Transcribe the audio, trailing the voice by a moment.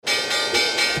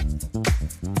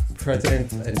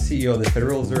President and CEO of the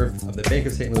Federal Reserve of the Bank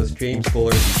of St. Louis, James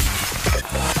Bullard.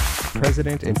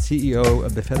 President and CEO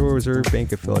of the Federal Reserve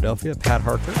Bank of Philadelphia, Pat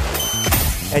Harker.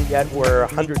 And yet we're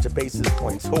hundreds of basis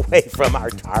points away from our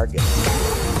target.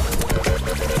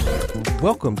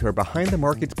 Welcome to our Behind the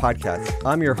Markets podcast.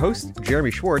 I'm your host, Jeremy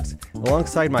Schwartz.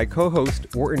 Alongside my co-host,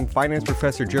 Wharton Finance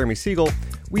Professor Jeremy Siegel,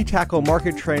 we tackle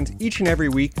market trends each and every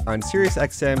week on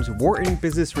SiriusXM's Wharton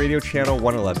Business Radio Channel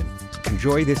 111.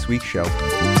 Enjoy this week's show.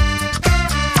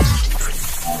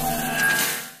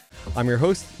 I'm your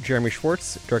host, Jeremy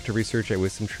Schwartz, Director of Research at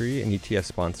WisdomTree, an ETF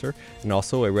sponsor, and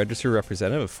also a registered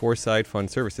representative of Foreside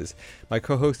Fund Services. My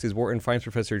co-host is Wharton Finance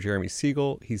Professor Jeremy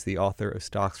Siegel. He's the author of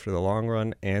Stocks for the Long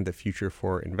Run and The Future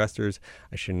for Investors.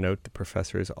 I should note the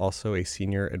professor is also a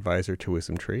senior advisor to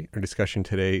WisdomTree. Our discussion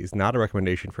today is not a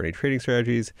recommendation for any trading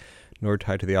strategies, nor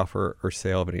tied to the offer or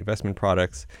sale of any investment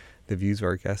products. The views of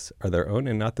our guests are their own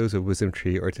and not those of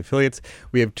WisdomTree or its affiliates.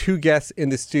 We have two guests in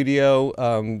the studio.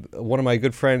 One of my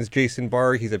good friends, Jason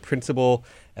Barr. He's a principal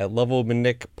at Lovell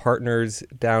Minick Partners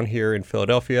down here in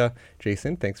Philadelphia.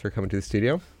 Jason, thanks for coming to the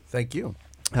studio. Thank you.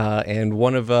 And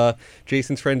one of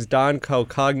Jason's friends, Don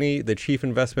Calcagni, the Chief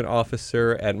Investment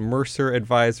Officer at Mercer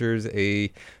Advisors,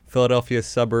 a Philadelphia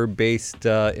suburb-based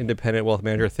independent wealth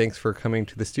manager. Thanks for coming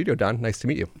to the studio, Don. Nice to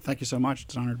meet you. Thank you so much.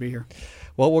 It's an honor to be here.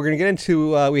 Well, we're going to get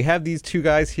into, we have these two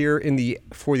guys here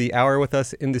for the hour with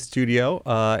us in the studio,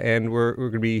 and we're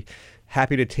going to be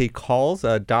happy to take calls.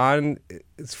 Don's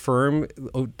firm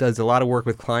does a lot of work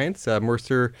with clients,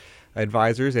 Mercer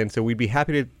Advisors, and so we'd be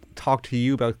happy to talk to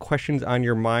you about questions on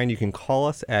your mind. You can call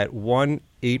us at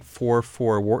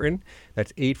 1-844-WHARTON.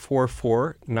 That's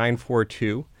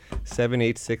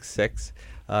 844-942-7866.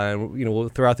 We'll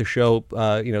throughout the show,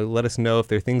 let us know if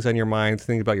there are things on your minds,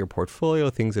 things about your portfolio,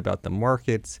 things about the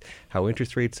markets, how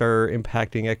interest rates are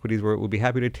impacting equities. We'll be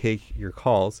happy to take your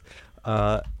calls.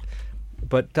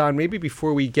 But Don, maybe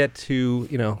before we get to,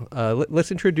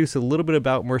 let's introduce a little bit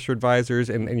about Mercer Advisors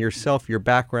and yourself, your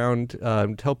background.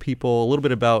 Tell people a little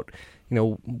bit about,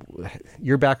 your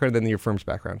background and then your firm's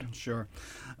background. Sure.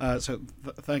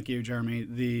 Thank you,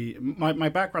 Jeremy. My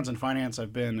background's in finance.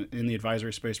 I've been in the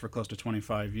advisory space for close to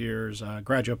 25 years.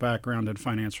 Graduate background in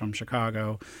finance from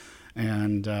Chicago,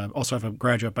 and also have a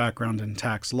graduate background in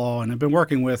tax law. And I've been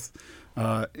working with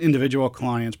individual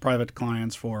clients, private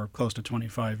clients, for close to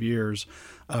 25 years.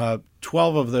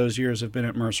 12 of those years have been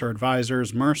at Mercer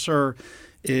Advisors. Mercer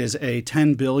is a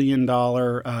 $10 billion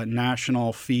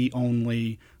national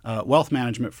fee-only wealth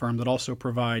management firm that also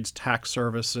provides tax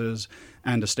services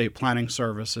and estate planning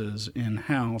services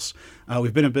in-house.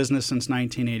 We've been in business since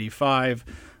 1985.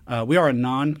 We are a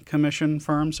non-commission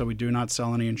firm, so we do not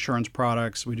sell any insurance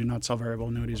products. We do not sell variable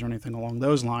annuities or anything along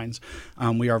those lines.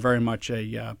 We are very much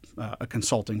a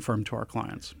consulting firm to our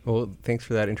clients. Well, thanks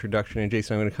for that introduction. And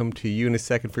Jason, I'm going to come to you in a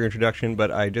second for your introduction,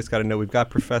 but I just got to know we've got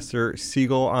Professor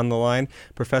Siegel on the line.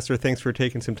 Professor, thanks for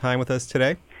taking some time with us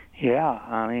today. Yeah,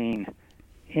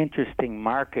 interesting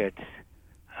markets.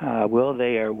 Will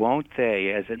they or won't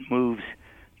they, as it moves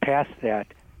past that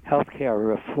healthcare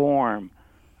reform?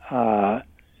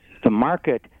 The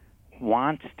market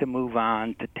wants to move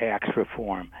on to tax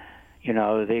reform.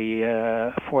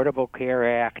 The Affordable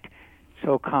Care Act,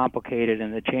 so complicated,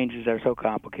 and the changes are so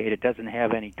complicated, it doesn't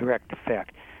have any direct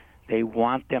effect. They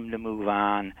want them to move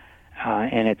on,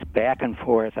 and it's back and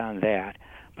forth on that.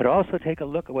 But also take a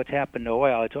look at what's happened to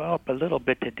oil. It's up a little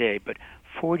bit today, but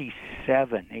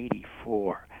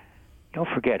 47.84. Don't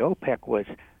forget, OPEC was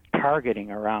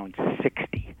targeting around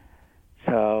 60.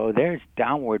 So there's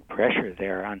downward pressure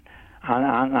there on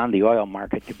the oil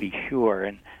market, to be sure,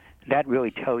 and that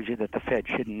really tells you that the Fed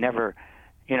should never,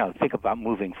 think about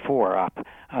moving 4 up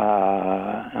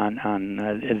on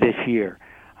this year,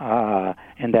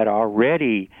 and that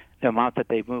already the amount that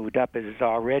they've moved up is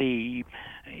already,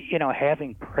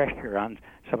 having pressure on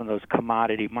some of those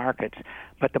commodity markets.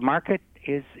 But the market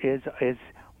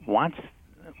wants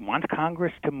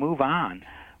Congress to move on,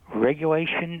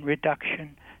 regulation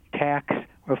reduction, tax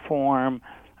reform,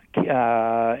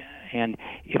 and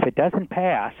if it doesn't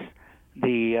pass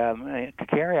the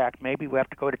CARE Act, maybe we have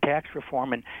to go to tax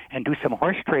reform and do some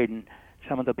horse trading.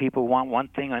 Some of the people want one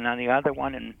thing and on the other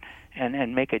one,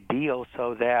 and make a deal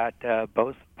so that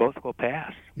both will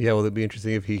pass. Yeah, well, it'd be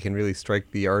interesting if he can really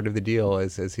strike the art of the deal,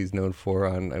 as he's known for.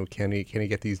 On can he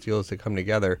get these deals to come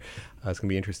together? It's going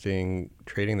to be interesting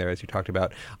trading there, as you talked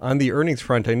about. On the earnings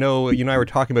front, I know you and I were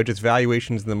talking about just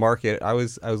valuations in the market. I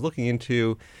was looking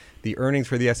into the earnings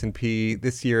for the S&P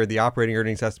this year, the operating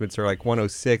earnings estimates are like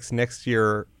 106. Next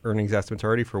year, earnings estimates are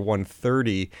already for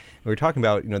 130. And we're talking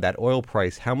about, that oil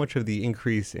price. How much of the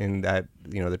increase in that,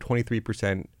 the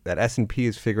 23% that S&P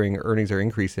is figuring earnings are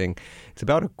increasing, it's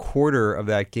about a quarter of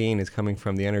that gain is coming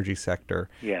from the energy sector.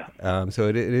 Yeah.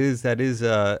 So that is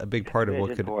a big part of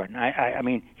what could. Important. I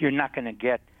mean, you're not going to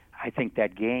get, I think,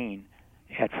 that gain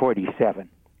at 47.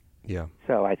 Yeah.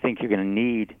 So I think you're going to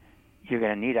need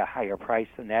a higher price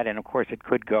than that, and of course it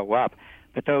could go up.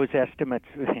 But those estimates,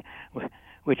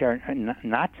 which are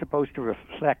not supposed to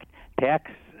reflect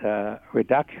tax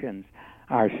reductions,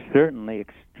 are certainly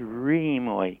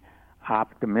extremely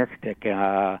optimistic.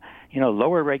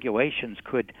 Lower regulations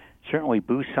could certainly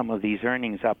boost some of these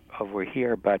earnings up over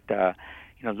here, but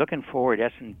looking forward,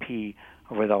 S&P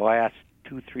over the last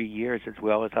 2-3 years, as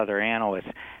well as other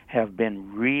analysts, have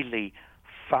been really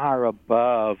far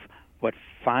above what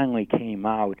finally came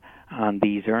out on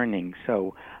these earnings.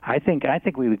 So I think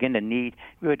we begin to need,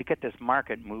 really, to get this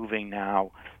market moving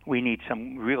now, we need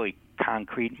some really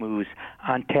concrete moves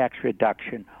on tax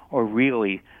reduction, or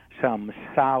really some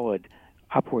solid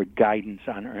upward guidance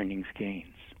on earnings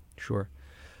gains. Sure.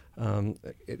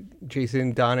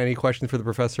 Jason, Don, any questions for the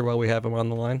professor while we have him on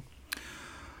the line?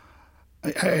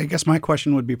 I guess my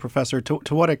question would be, Professor,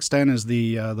 to what extent is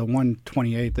the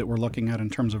 128 that we're looking at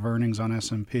in terms of earnings on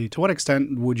S&P, to what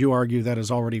extent would you argue that is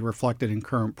already reflected in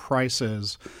current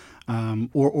prices,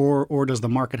 or does the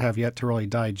market have yet to really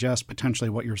digest potentially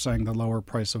what you're saying, the lower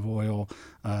price of oil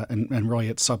and really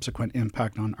its subsequent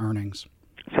impact on earnings?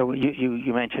 So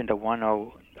you mentioned a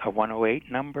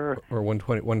 108 number? Or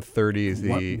 130 is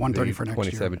the 130 for next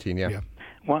 2017, year. Yeah.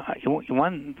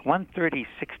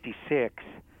 130.66.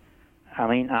 I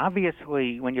mean,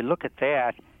 obviously, when you look at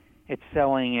that, it's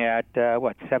selling at,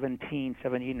 17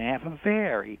 and a half, a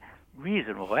very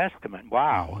reasonable estimate.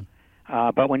 Wow.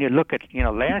 But when you look at,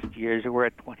 last year's, we're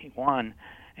at 21,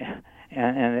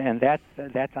 and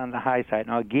that's on the high side.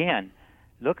 Now, again,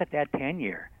 look at that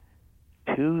 10-year.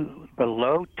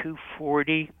 Below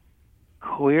 240,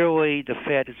 clearly the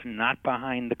Fed is not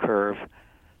behind the curve.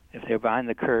 If they're behind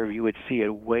the curve, you would see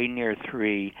it way near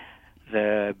 3.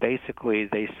 Basically,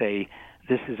 they say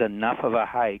this is enough of a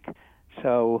hike.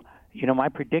 So, my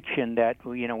prediction that,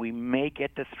 we may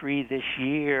get to 3 this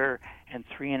year and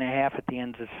 3.5 at the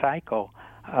end of the cycle,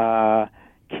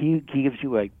 gives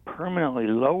you a permanently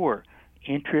lower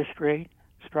interest rate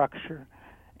structure.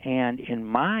 And in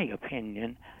my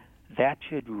opinion, that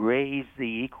should raise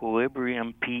the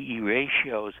equilibrium PE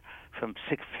ratios from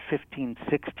 15,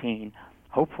 16,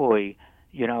 hopefully,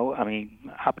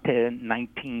 up to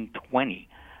 19, 20.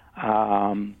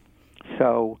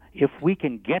 So if we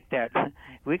can get that,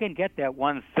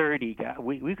 130,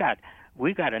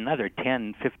 we got another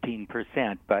 10,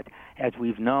 15%. But as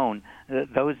we've known,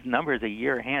 those numbers a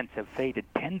year hence have faded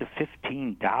 $10 to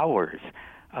 $15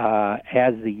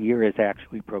 as the year has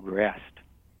actually progressed.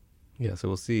 Yeah, so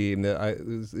we'll see.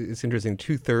 It's interesting.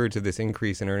 2/3 of this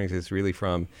increase in earnings is really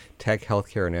from tech,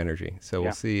 healthcare, and energy. So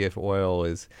we'll see if oil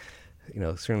is,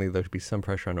 certainly there should be some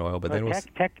pressure on oil, but then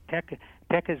tech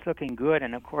is looking good,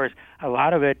 and of course, a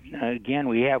lot of it. Again,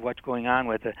 we have what's going on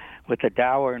with the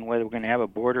dollar, and whether we're going to have a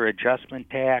border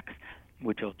adjustment tax,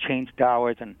 which will change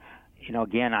dollars. And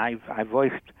again, I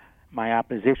voiced my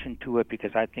opposition to it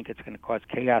because I think it's going to cause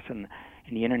chaos in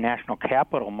the international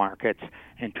capital markets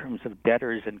in terms of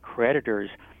debtors and creditors,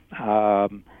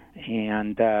 and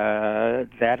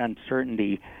that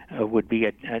uncertainty would be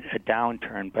a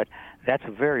downturn. But that's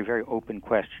a very, very open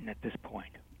question at this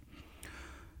point.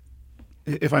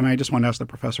 If I may, I just want to ask the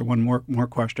professor one more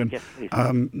question. Yes, please.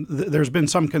 There's been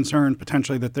some concern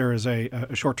potentially that there is a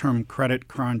short-term credit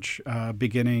crunch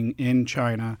beginning in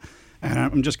China. And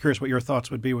I'm just curious what your thoughts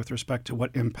would be with respect to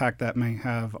what impact that may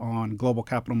have on global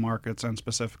capital markets and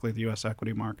specifically the U.S.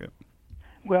 equity market.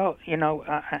 Well, and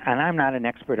I'm not an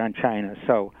expert on China,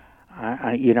 so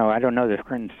I don't know the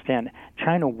current stand.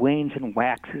 China wanes and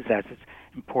waxes as its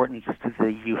importance to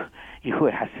the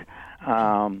U.S.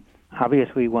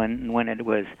 Obviously, when it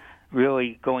was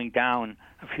really going down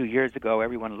a few years ago,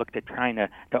 everyone looked at China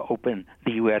to open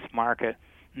the U.S. market.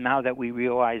 Now that we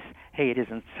realize, hey, it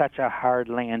isn't such a hard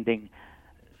landing,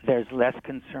 there's less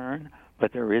concern,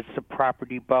 but there is a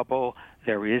property bubble.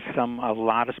 There is a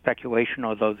lot of speculation,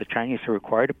 although the Chinese are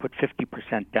required to put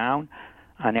 50% down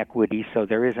on equity, so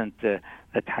there isn't the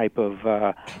type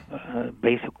of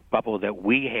basic bubble that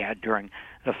we had during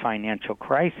the financial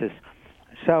crisis.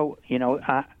 So,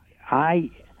 I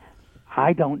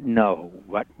don't know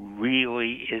what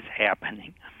really is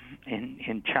happening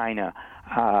in China.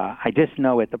 I just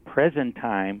know at the present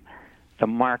time, the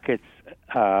markets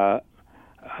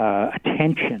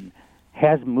attention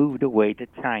has moved away to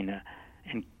China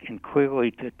and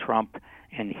clearly to Trump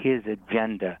and his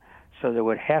agenda. So there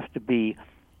would have to be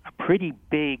a pretty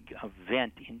big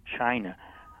event in China,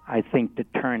 I think, to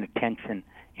turn attention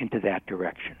into that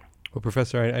direction. Well,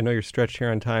 Professor, I know you're stretched here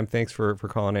on time. Thanks for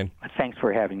calling in. Thanks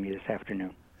for having me this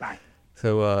afternoon. Bye.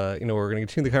 So, we're going to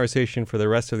continue the conversation for the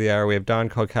rest of the hour. We have Don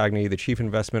Calcagni, the Chief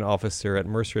Investment Officer at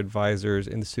Mercer Advisors,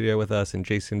 in the studio with us, and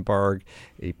Jason Barg,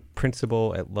 a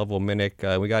principal at Level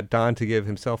Minick. We got Don to give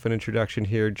himself an introduction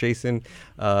here. Jason,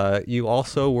 you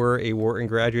also were a Wharton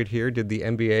graduate here, did the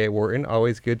MBA at Wharton.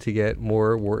 Always good to get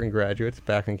more Wharton graduates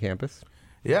back on campus.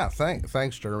 Yeah,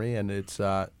 thanks, Jeremy, and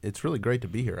it's really great to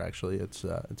be here. Actually, it's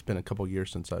been a couple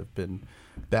years since I've been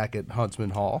back at Huntsman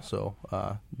Hall, so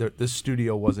this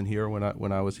studio wasn't here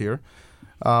when I was here.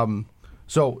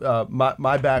 So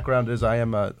my background is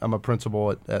I'm a principal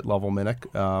at Level Minick.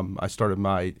 I started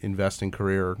my investing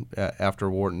career after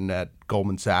Wharton at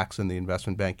Goldman Sachs in the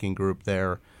investment banking group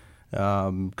there,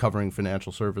 covering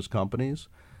financial service companies,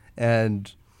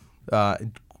 and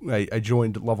I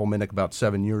joined Level Minick about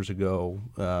 7 years ago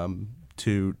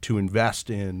to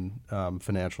invest in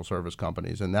financial service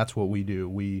companies, and that's what we do.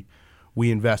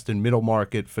 We invest in middle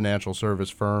market financial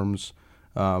service firms.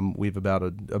 We have about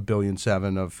 $1.7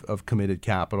 billion of committed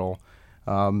capital,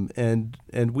 and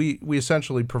we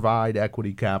essentially provide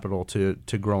equity capital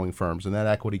to growing firms, and that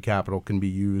equity capital can be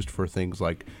used for things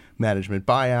like management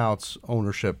buyouts,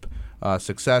 ownership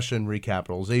succession,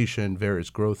 recapitalization, various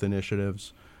growth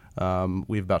initiatives.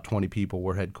 We have about 20 people.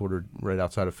 We're headquartered right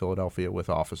outside of Philadelphia with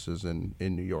offices in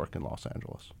New York and Los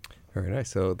Angeles. Very nice.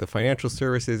 So the financial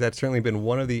services, that's certainly been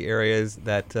one of the areas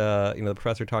that, the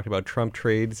professor talked about Trump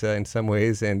trades in some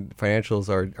ways, and financials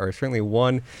are certainly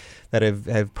one that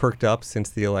have perked up since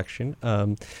the election.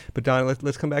 But Don,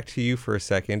 let's come back to you for a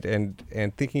second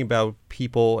and thinking about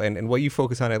people and what you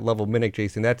focus on at Level Minick,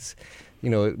 Jason. That's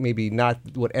maybe not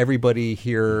what everybody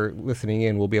here listening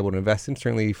in will be able to invest in.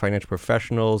 Certainly financial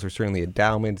professionals or certainly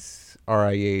endowments,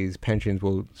 RIAs, pensions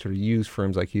will sort of use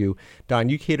firms like you. Don,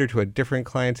 you cater to a different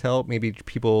clientele, maybe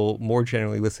people more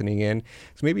generally listening in.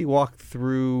 So maybe walk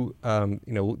through,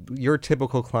 your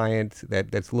typical client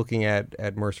that's looking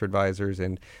at Mercer Advisors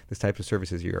and this type of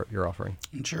services you're offering.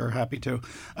 Sure, happy to.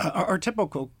 Our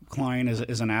typical client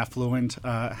is an affluent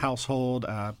household.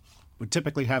 Would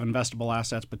typically have investable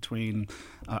assets between,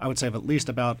 I would say, of at least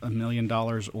about $1 million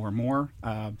or more.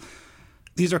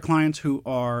 These are clients who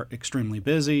are extremely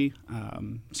busy.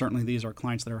 Certainly these are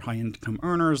clients that are high-income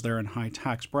earners. They're in high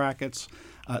tax brackets.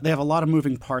 They have a lot of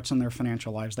moving parts in their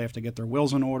financial lives. They have to get their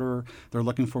wills in order. They're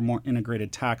looking for more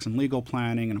integrated tax and legal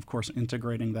planning, and of course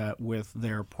integrating that with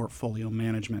their portfolio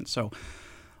management. So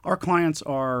our clients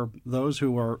are those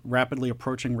who are rapidly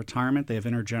approaching retirement. They have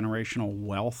intergenerational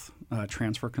wealth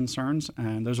transfer concerns,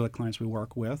 and those are the clients we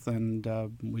work with, and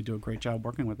we do a great job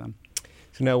working with them.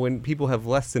 So now, when people have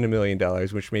less than $1 million,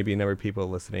 which may be a number of people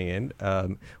listening in,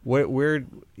 what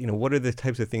are the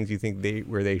types of things you think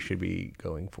where they should be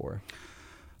going for?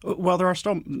 Well, there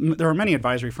are many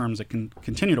advisory firms that can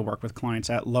continue to work with clients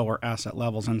at lower asset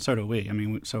levels, and so do we. I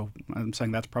mean, so I'm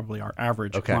saying that's probably our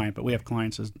average client, but we have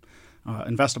clients as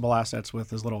investable assets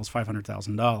with as little as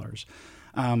 $500,000.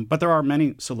 But there are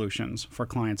many solutions for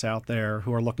clients out there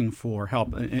who are looking for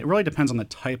help. It really depends on the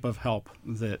type of help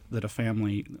that a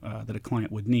family, that a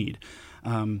client would need.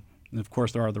 And of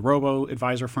course, there are the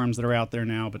robo-advisor firms that are out there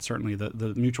now, but certainly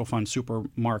the mutual fund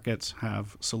supermarkets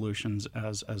have solutions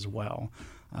as well.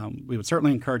 We would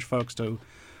certainly encourage folks to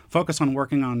focus on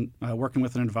working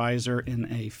with an advisor in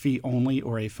a fee-only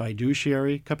or a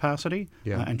fiduciary capacity,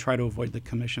 and try to avoid the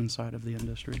commission side of the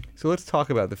industry. So let's talk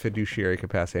about the fiduciary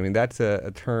capacity. I mean, that's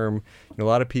a term, a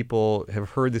lot of people have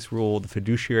heard this rule, the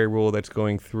fiduciary rule that's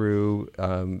going through.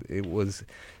 It was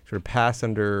sort of passed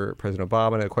under President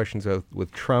Obama. The questions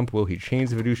with Trump, will he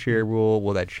change the fiduciary rule?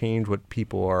 Will that change what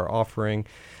people are offering?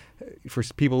 For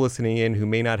people listening in who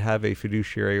may not have a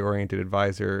fiduciary-oriented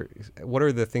advisor, what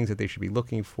are the things that they should be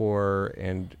looking for,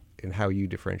 and how you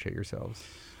differentiate yourselves?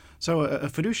 So a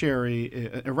fiduciary,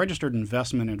 a registered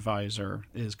investment advisor,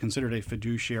 is considered a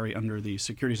fiduciary under the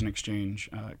Securities and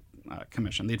Exchange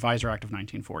Commission, the Advisor Act of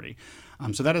 1940.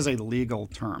 So that is a legal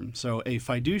term. So a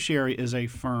fiduciary is a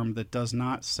firm that does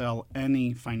not sell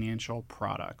any financial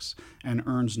products and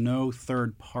earns no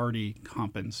third-party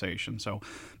compensation. So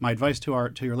my advice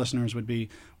to your listeners would be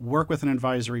work with an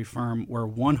advisory firm where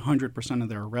 100% of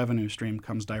their revenue stream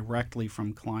comes directly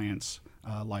from clients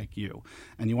like you.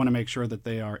 And you want to make sure that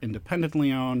they are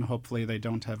independently owned. Hopefully they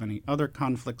don't have any other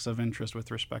conflicts of interest with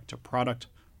respect to product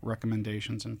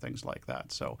recommendations and things like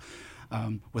that. So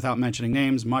Without mentioning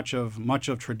names, much of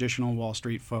traditional Wall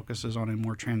Street focuses on a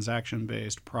more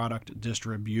transaction-based product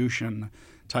distribution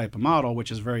type of model,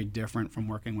 which is very different from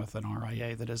working with an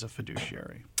RIA that is a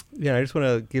fiduciary. Yeah, I just want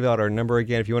to give out our number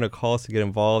again. If you want to call us to get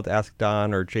involved, ask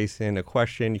Don or Jason a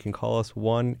question, you can call us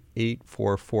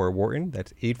 1-844-WHARTON.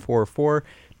 That's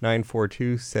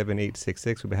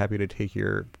 844-942-7866. We'd be happy to take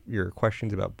your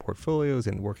questions about portfolios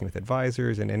and working with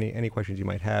advisors and any questions you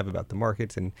might have about the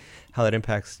markets and how that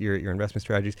impacts your investment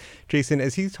strategies. Jason,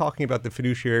 as he's talking about the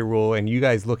fiduciary rule, and you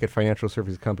guys look at financial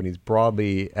services companies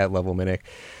broadly at Level Minic,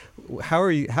 how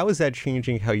is that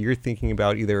changing how you're thinking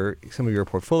about either some of your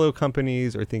portfolio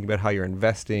companies or thinking about how you're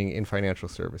investing in financial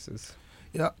services?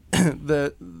 Yeah,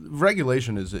 the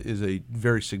regulation is a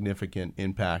very significant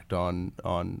impact on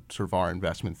sort of our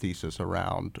investment thesis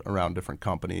around different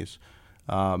companies,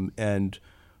 and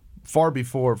far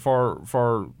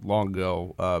long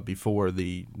ago, before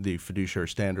the fiduciary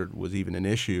standard was even an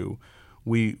issue,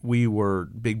 we were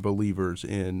big believers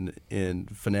in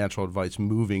financial advice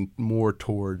moving more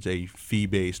towards a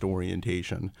fee-based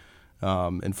orientation.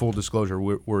 And full disclosure,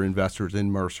 we're investors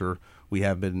in Mercer. We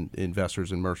have been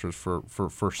investors in Mercer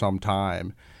for some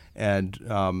time. And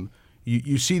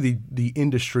you see the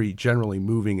industry generally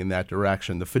moving in that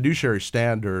direction. The fiduciary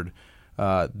standard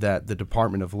that the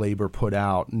Department of Labor put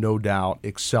out, no doubt,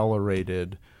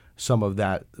 accelerated some of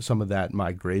that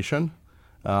migration.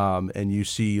 And you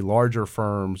see larger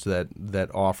firms that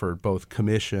offer both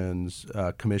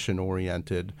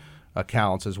commission-oriented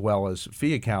accounts as well as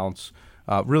fee accounts,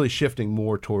 really shifting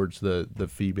more towards the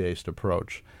fee-based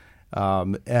approach.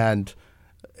 And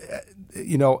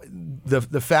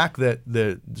the fact that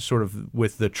the sort of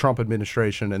with the Trump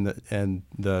administration and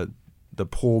the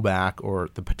pullback or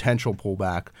the potential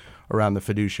pullback around the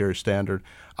fiduciary standard,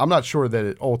 I'm not sure that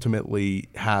it ultimately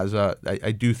has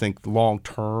I do think long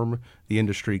term the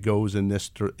industry goes in this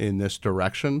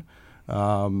direction.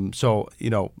 So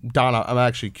Donna, I'm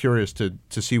actually curious to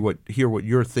hear what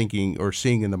you're thinking or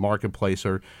seeing in the marketplace.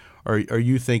 Are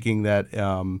you thinking that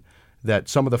that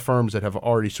some of the firms that have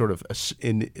already sort of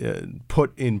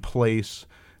put in place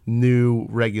new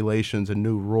regulations and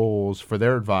new rules for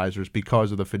their advisors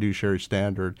because of the fiduciary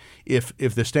standard, if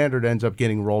the standard ends up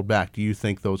getting rolled back, do you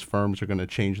think those firms are going to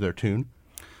change their tune?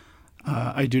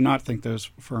 I do not think those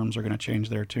firms are going to change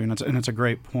their tune, and it's a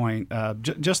great point.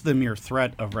 Just the mere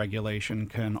threat of regulation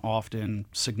can often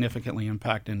significantly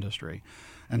impact industry.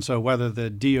 And so whether the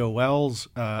DOL's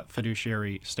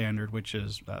fiduciary standard, which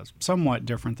is somewhat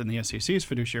different than the SEC's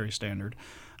fiduciary standard,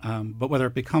 but whether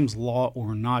it becomes law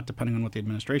or not, depending on what the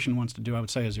administration wants to do, I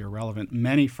would say is irrelevant.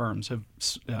 Many firms have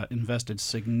invested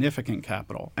significant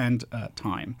capital and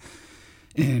time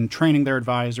in training their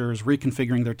advisors,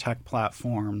 reconfiguring their tech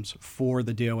platforms for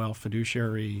the DOL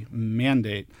fiduciary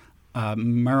mandate.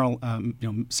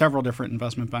 Several different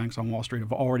investment banks on Wall Street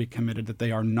have already committed that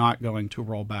they are not going to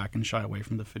roll back and shy away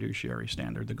from the fiduciary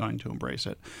standard. They're going to embrace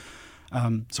it.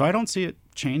 So I don't see it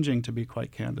changing, to be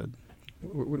quite candid.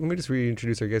 Let me just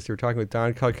reintroduce our guests. We're talking with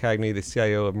Don Calcagni, the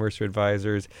CIO of Mercer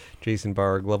Advisors, Jason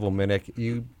Barg, Level Minic.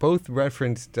 You both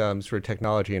referenced sort of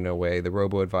technology in a way, the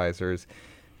robo-advisors.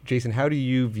 Jason, how do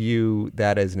you view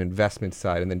that as an investment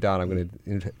side? And then Don, I'm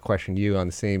going to question you on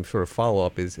the same sort of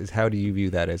follow-up, is how do you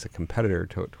view that as a competitor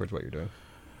towards what you're doing?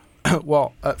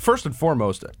 Well, first and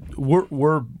foremost,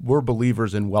 we're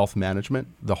believers in wealth management,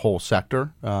 the whole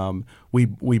sector.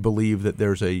 We believe that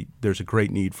there's a great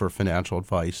need for financial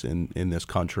advice in this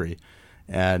country,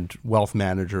 and wealth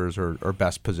managers are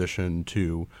best positioned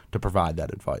to provide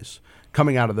that advice.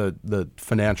 Coming out of the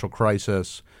financial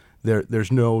crisis,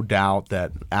 there's no doubt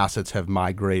that assets have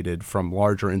migrated from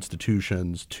larger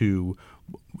institutions to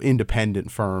independent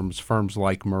firms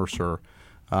like Mercer,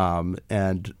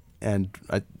 and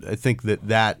I think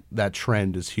that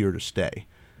trend is here to stay.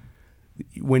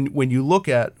 When you look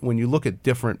at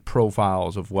different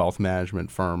profiles of wealth management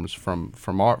firms from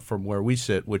where we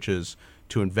sit, which is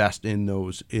to invest in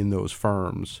those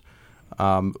firms,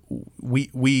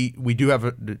 we do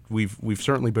have we've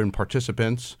certainly been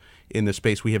participants in the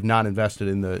space. We have not invested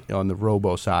on the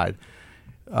robo side.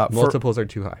 Multiples are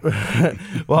too high.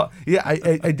 Well, yeah,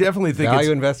 I definitely think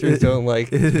value investors don't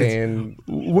like paying.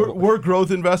 We're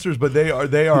growth investors, but they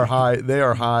are high. They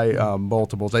are high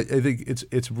multiples. I think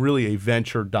it's really a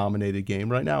venture dominated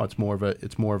game right now. It's more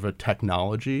of a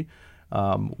technology,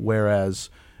 whereas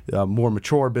more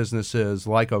mature businesses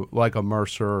like a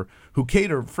Mercer, who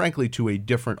cater frankly to a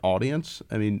different audience.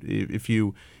 I mean, if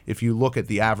you look at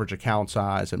the average account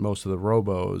size at most of the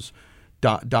robos,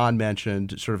 Don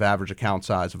mentioned sort of average account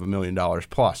size of $1 million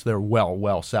plus. They're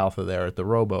well south of there at the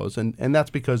robos, and that's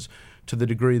because to the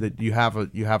degree that you have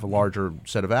a larger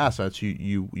set of assets,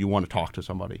 you want to talk to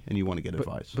somebody and you want to get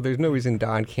advice. But there's no reason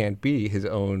Don can't be his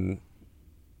own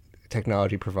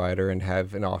technology provider and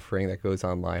have an offering that goes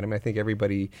online. I mean, I think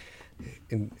everybody,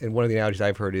 in one of the analogies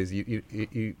I've heard is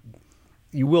you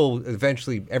will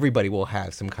eventually, everybody will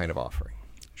have some kind of offering.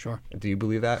 Sure. Do you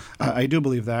believe that? I do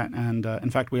believe that, and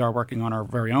in fact, we are working on our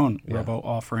very own robo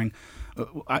offering.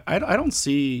 I don't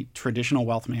see traditional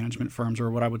wealth management firms,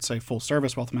 or what I would say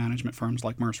full-service wealth management firms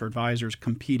like Mercer Advisors,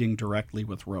 competing directly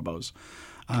with robos.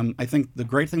 I think the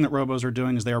great thing that robos are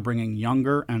doing is they are bringing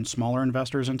younger and smaller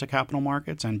investors into capital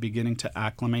markets and beginning to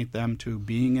acclimate them to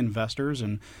being investors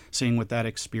and seeing what that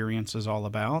experience is all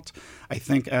about. I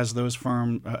think as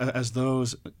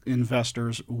those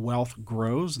investors' wealth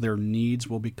grows, their needs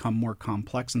will become more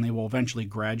complex and they will eventually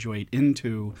graduate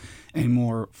into a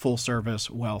more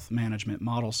full-service wealth management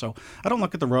model. So I don't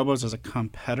look at the robos as a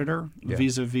competitor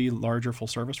vis-a-vis larger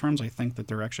full-service firms. I think that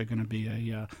they're actually going to be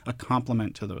a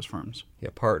complement to those firms. Yeah,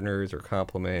 partners or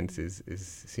complements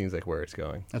seems like where it's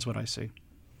going. That's what I see.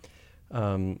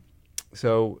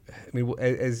 So, I mean,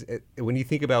 as when you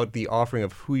think about the offering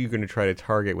of who you're going to try to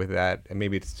target with that, and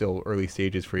maybe it's still early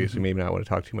stages for you, so maybe not want to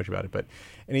talk too much about it, but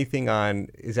anything on,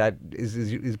 is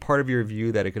part of your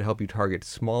view that it could help you target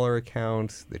smaller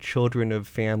accounts, the children of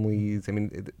families? I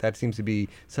mean, that seems to be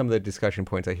some of the discussion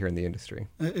points I hear in the industry.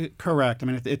 Correct. I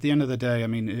mean, at the end of the day, I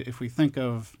mean, if we think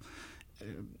of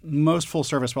most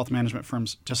full-service wealth management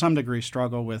firms, to some degree,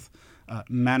 struggle with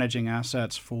managing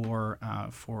assets for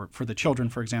the children,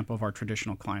 for example, of our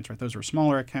traditional clients. Right, those are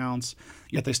smaller accounts,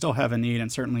 yet they still have a need,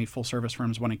 and certainly full-service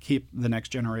firms want to keep the next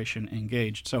generation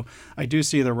engaged. So I do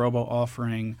see the robo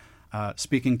offering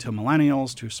speaking to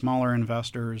millennials, to smaller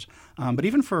investors, but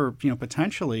even for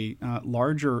potentially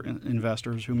larger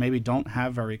investors who maybe don't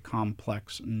have very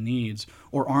complex needs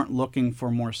or aren't looking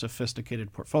for more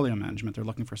sophisticated portfolio management. They're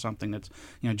looking for something that's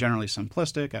generally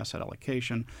simplistic, asset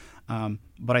allocation.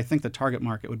 But I think the target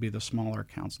market would be the smaller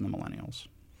accounts and the millennials.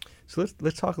 So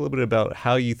let's talk a little bit about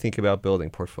how you think about building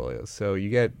portfolios. So you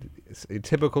get a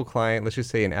typical client, let's just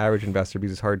say an average investor,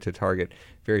 because it's hard to target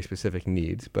very specific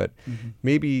needs, but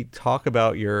maybe talk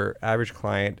about your average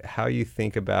client, how you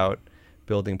think about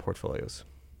building portfolios.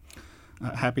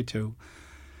 Happy to.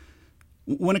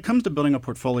 When it comes to building a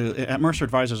portfolio, at Mercer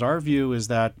Advisors, our view is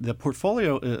that the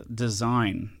portfolio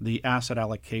design, the asset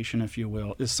allocation, if you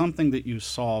will, is something that you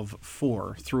solve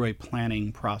for through a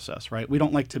planning process, right? We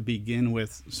don't like to begin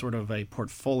with sort of a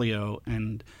portfolio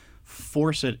and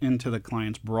force it into the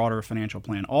client's broader financial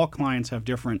plan. All clients have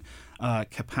different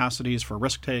capacities for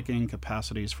risk-taking,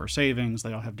 capacities for savings.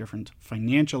 They all have different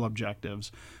financial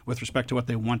objectives with respect to what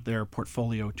they want their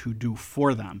portfolio to do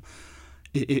for them.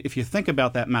 If you think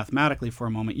about that mathematically for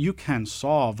a moment, you can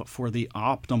solve for the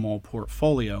optimal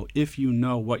portfolio if you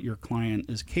know what your client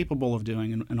is capable of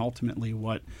doing and ultimately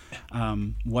what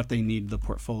they need the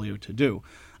portfolio to do.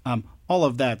 All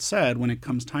of that said, when it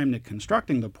comes time to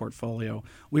constructing the portfolio,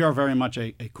 we are very much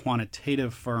a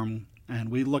quantitative firm, and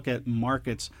we look at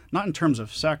markets not in terms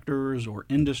of sectors or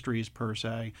industries per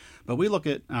se, but we look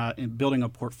at in building a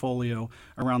portfolio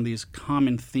around these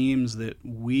common themes that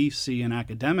we see in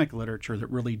academic literature that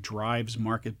really drives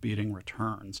market-beating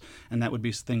returns. And that would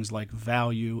be things like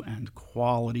value and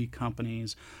quality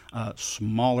companies,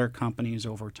 smaller companies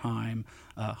over time,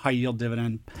 high-yield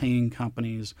dividend-paying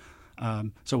companies.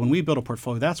 So when we build a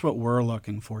portfolio, that's what we're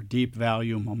looking for: deep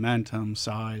value, momentum,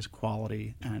 size,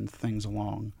 quality, and things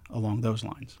along those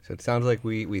lines. So it sounds like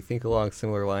we think along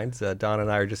similar lines. Don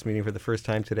and I are just meeting for the first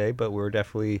time today, but we're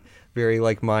definitely very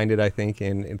like-minded, I think,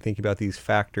 in thinking about these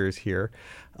factors here.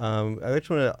 I just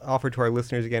want to offer to our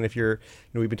listeners again, if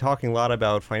we've been talking a lot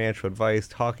about financial advice,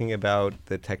 talking about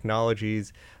the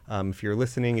technologies. If you're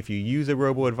listening, if you use a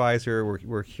robo-advisor,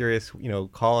 we're curious,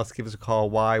 call us, give us a call.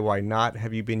 Why not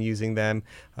have you been using them?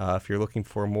 If you're looking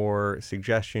for more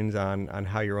suggestions on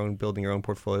how building your own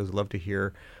portfolios, I'd love to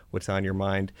hear what's on your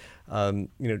mind.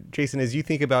 Jason, as you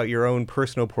think about your own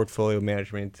personal portfolio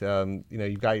management,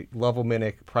 you've got Level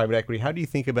Minic, private equity. How do you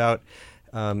think about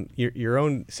your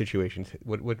own situation?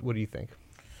 What do you think?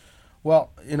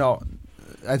 Well,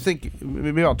 I think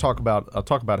maybe I'll talk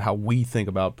about how we think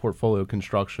about portfolio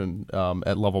construction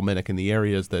at Level Minic in the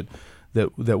areas that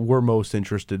that we're most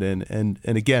interested in. And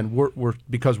again, we're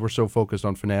because we're so focused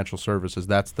on financial services.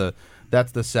 That's the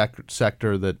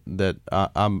sector that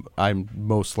I'm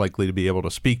most likely to be able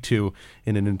to speak to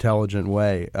in an intelligent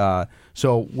way.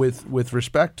 So with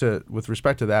respect to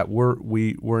that,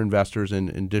 we're investors in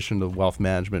addition to wealth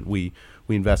management. We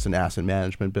invest in asset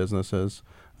management businesses.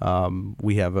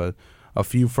 We have a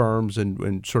few firms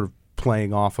and sort of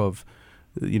playing off of,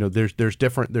 there's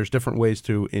different ways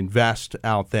to invest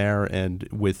out there, and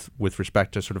with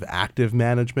respect to sort of active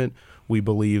management, we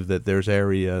believe that there's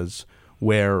areas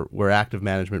where active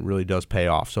management really does pay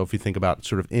off. So if you think about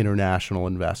sort of international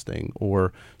investing,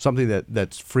 or something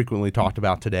that's frequently talked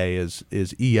about today is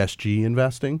ESG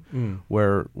investing,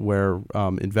 where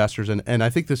investors, and I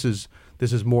think this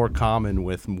is more common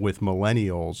with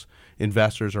millennials.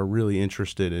 Investors are really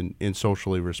interested in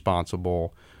socially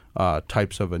responsible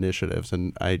types of initiatives,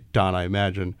 and Don, I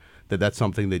imagine that's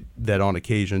something that on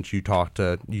occasions you talk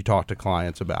to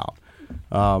clients about.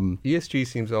 ESG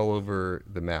seems all over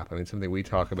the map. I mean, something we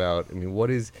talk about. I mean, what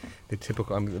is the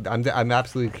typical? I'm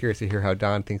absolutely curious to hear how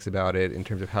Don thinks about it in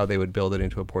terms of how they would build it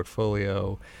into a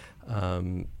portfolio,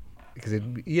 because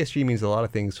ESG means a lot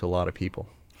of things to a lot of people.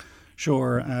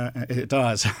 Sure, it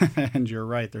does, and you're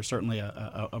right. There's certainly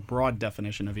a broad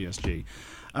definition of ESG.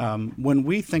 When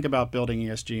we think about building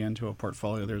ESG into a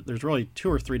portfolio, there's really 2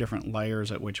 or 3 different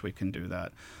layers at which we can do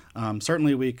that.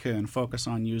 Certainly, we can focus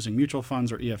on using mutual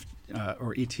funds or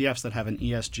ETFs that have an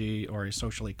ESG or a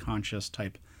socially conscious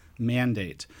type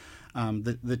mandate.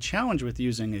 The challenge with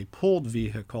using a pooled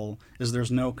vehicle is there's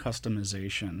no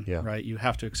customization, right? You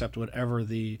have to accept whatever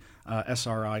the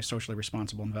SRI, socially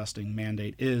responsible investing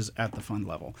mandate, is at the fund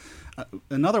level.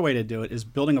 Another way to do it is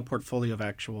building a portfolio of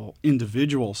actual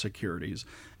individual securities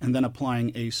and then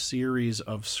applying a series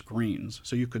of screens.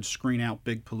 So you could screen out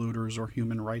big polluters or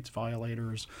human rights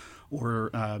violators,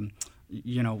 or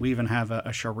we even have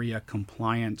a Sharia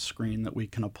compliant screen that we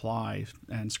can apply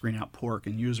and screen out pork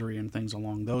and usury and things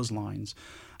along those lines.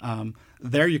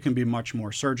 There you can be much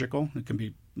more surgical. It can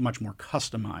be much more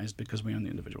customized because we own the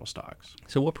individual stocks.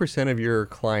 So what % of your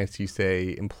clients do you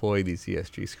say employ these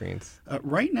ESG screens?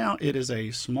 Right now it is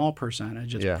a small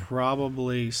percentage. It's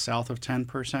probably south of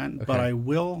 10%. Okay. But I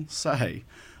will say,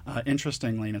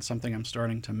 interestingly, and it's something I'm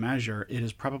starting to measure, it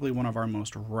is probably one of our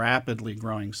most rapidly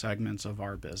growing segments of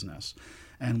our business.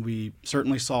 And we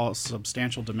certainly saw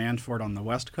substantial demand for it on the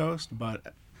West Coast,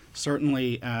 but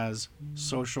certainly as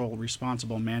social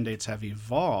responsible mandates have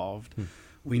evolved,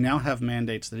 we now have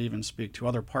mandates that even speak to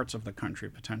other parts of the country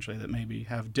potentially that maybe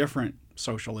have different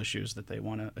social issues that they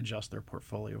want to adjust their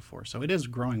portfolio for. So it is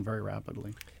growing very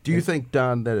rapidly. Do you think,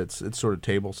 Don, that it's sort of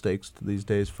table stakes these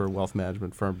days for a wealth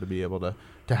management firm to be able to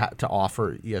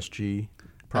offer ESG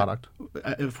product?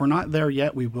 If we're not there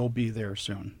yet, we will be there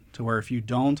soon, to where if you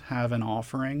don't have an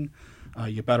offering,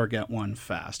 you better get one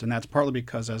fast. And that's partly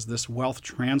because as this wealth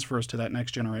transfers to that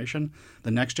next generation,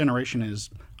 the next generation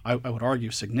is, I would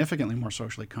argue, significantly more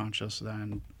socially conscious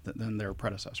than their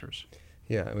predecessors.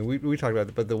 Yeah, I mean, we talked about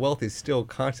it, but the wealth is still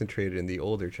concentrated in the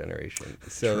older generation.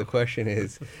 So the question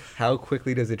is, how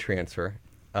quickly does it transfer?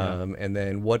 And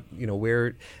then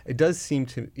where it does seem,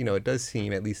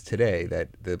 at least today, that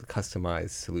the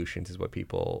customized solutions is what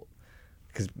people,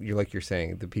 because you're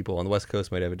saying, the people on the West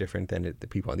Coast might have a different than the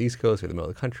people on the East Coast or the middle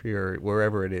of the country or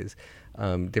wherever it is.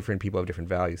 Different people have different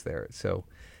values there. So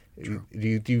do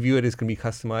you view it as going to be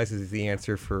customized as the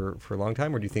answer for a long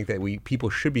time, or do you think that people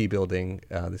should be building?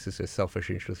 This is a selfish,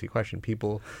 interesting question.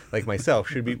 People like myself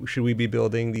should we be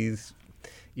building these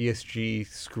ESG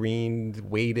screened,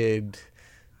 weighted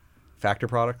factor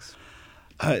products?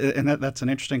 And that's an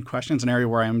interesting question. It's an area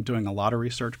where I'm doing a lot of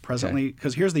research presently,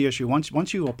 because here's the issue.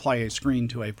 Once you apply a screen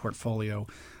to a portfolio,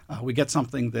 we get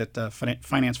something that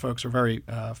finance folks are very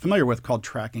familiar with called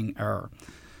tracking error.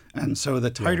 And so the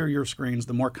tighter your screens,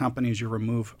 the more companies you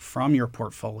remove from your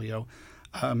portfolio,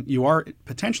 you are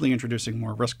potentially introducing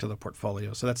more risk to the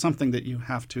portfolio. So that's something that you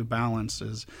have to balance,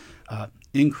 is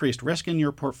increased risk in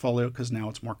your portfolio because now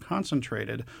it's more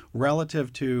concentrated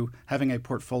relative to having a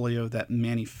portfolio that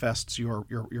manifests your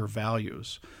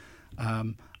values.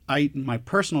 My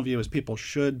personal view is people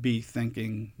should be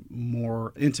thinking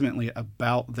more intimately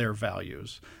about their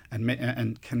values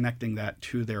and connecting that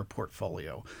to their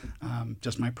portfolio.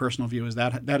 Just my personal view is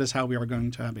that is how we are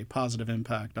going to have a positive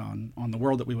impact on the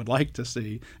world that we would like to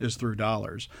see, is through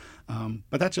dollars.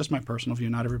 But that's just my personal view.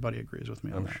 Not everybody agrees with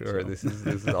me on that. I'm sure. So. This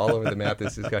is all over the map,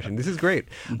 this discussion. This is great.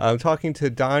 I'm talking to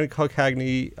Don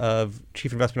Culcagni, of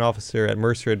Chief Investment Officer at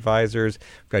Mercer Advisors.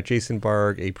 We've got Jason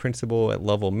Barg, a principal at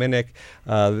Lovell Minnick.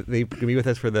 They can be with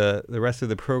us for the rest of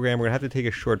the program. We're going to have to take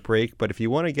a short break, but if you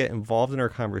want to get involved in our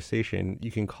conversation,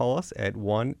 you can call call us at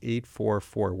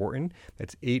 1-844-WHARTON.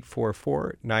 That's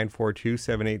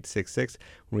 844-942-7866.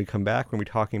 When we come back, we're going to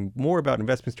be talking more about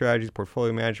investment strategies,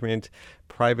 portfolio management,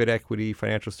 private equity,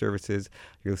 financial services.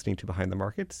 You're listening to Behind the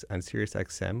Markets on Sirius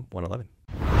XM 111.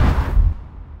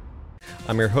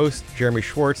 I'm your host, Jeremy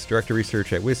Schwartz, Director of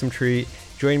Research at WisdomTree.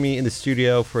 Join me in the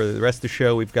studio for the rest of the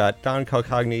show. We've got Don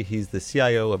Calcagni. He's the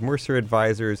CIO of Mercer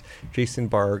Advisors. Jason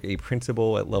Barg, a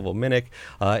principal at Level Minic.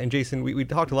 And Jason, we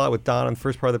talked a lot with Don on the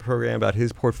first part of the program about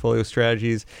his portfolio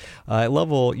strategies. At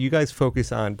Level, you guys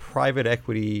focus on private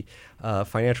equity,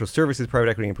 financial services, private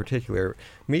equity in particular.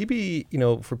 Maybe,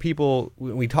 for people,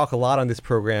 we talk a lot on this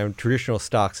program, traditional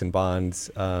stocks and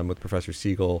bonds with Professor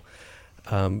Siegel.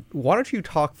 Why don't you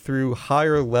talk through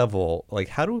higher level, like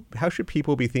how should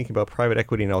people be thinking about private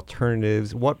equity and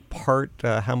alternatives? What part,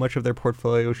 how much of their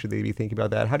portfolio should they be thinking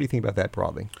about that? How do you think about that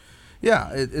broadly?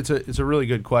 Yeah, it's a really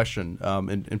good question.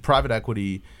 And private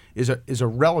equity is a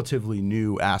relatively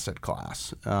new asset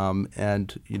class,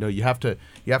 and you have to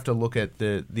look at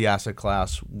the asset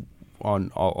class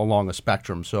along a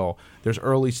spectrum. So there's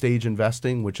early stage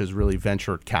investing, which is really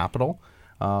venture capital.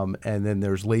 And then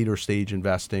there's later stage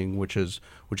investing, which is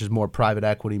more private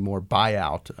equity, more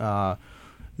buyout.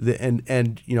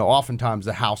 Oftentimes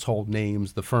the household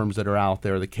names, the firms that are out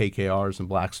there, the KKRs and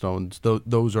Blackstones,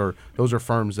 those are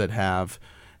firms that have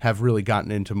really gotten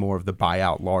into more of the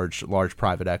buyout, large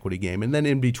private equity game. And then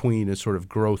in between is sort of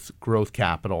growth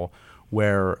capital,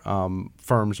 where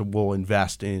firms will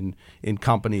invest in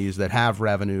companies that have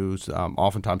revenues,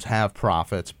 oftentimes have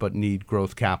profits, but need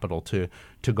growth capital to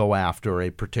go after a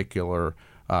particular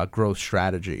growth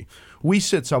strategy. We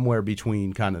sit somewhere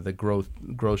between kind of the growth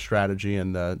strategy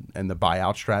and the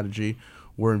buyout strategy.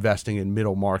 We're investing in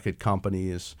middle market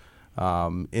companies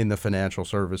in the financial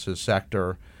services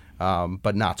sector,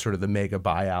 but not sort of the mega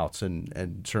buyouts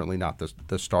and certainly not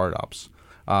the startups.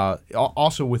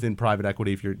 Also within private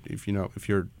equity, if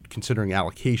you're considering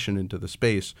allocation into the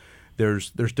space,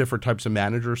 there's different types of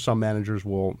managers. Some managers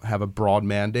will have a broad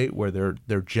mandate where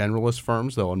they're generalist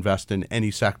firms. They'll invest in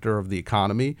any sector of the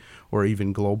economy or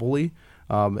even globally.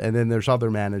 And then there's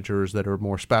other managers that are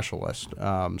more specialist.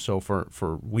 So for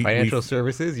financial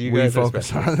services, we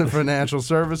focus on the financial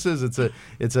services. It's a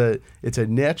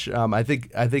niche. I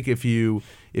think if you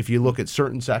look at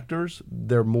certain sectors,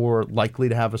 they're more likely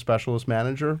to have a specialist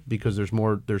manager because there's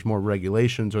more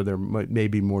regulations or there may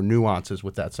be more nuances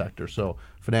with that sector. So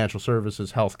financial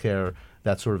services, healthcare,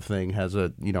 that sort of thing has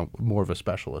a more of a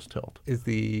specialist tilt.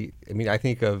 I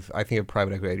think of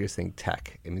private equity, I just think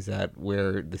tech. And is that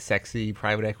where the sexy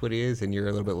private equity is, and you're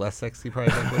a little bit less sexy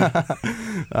private equity?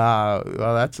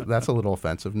 Well, that's a little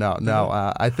offensive. No.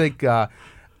 I think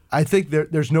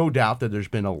there's no doubt that there's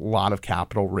been a lot of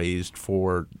capital raised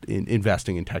for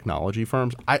investing in technology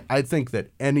firms. I think that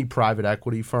any private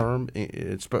equity firm,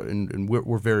 and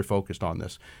we're very focused on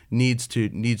this, needs to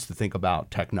think about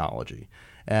technology.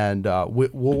 And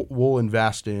we'll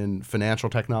invest in financial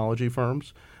technology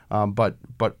firms, but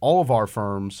all of our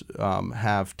firms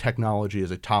have technology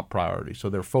as a top priority. So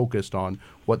they're focused on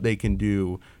what they can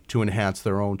do to enhance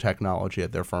their own technology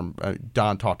at their firm.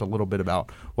 Don talked a little bit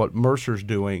about what Mercer's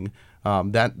doing.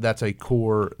 That's a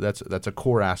core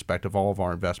aspect of all of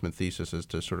our investment thesis, is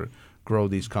to sort of grow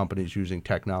these companies using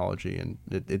technology. And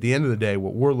at the end of the day,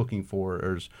 what we're looking for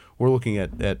is we're looking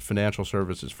at financial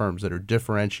services firms that are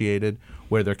differentiated,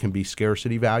 where there can be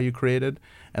scarcity value created,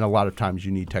 and a lot of times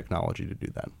you need technology to do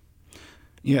that.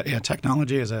 Yeah.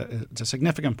 Technology is a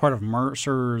significant part of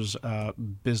Mercer's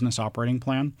business operating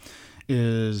plan,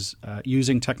 is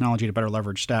using technology to better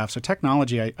leverage staff. So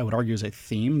technology, I would argue, is a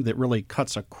theme that really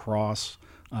cuts across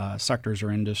sectors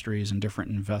or industries and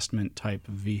different investment type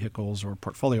vehicles or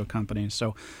portfolio companies.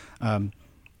 So,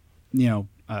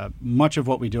 much of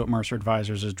what we do at Mercer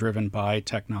Advisors is driven by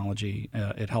technology.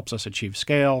 It helps us achieve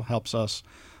scale, helps us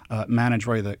manage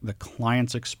really the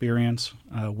client's experience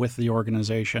with the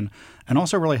organization, and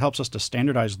also really helps us to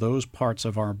standardize those parts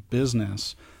of our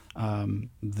business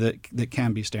that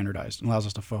can be standardized, and allows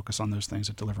us to focus on those things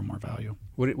that deliver more value.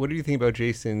 What do you think about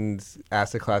Jason's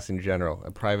asset class in general,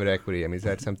 private equity? I mean, is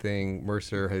that something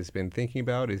Mercer has been thinking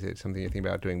about? Is it something you think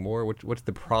about doing more? What's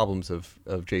the problems of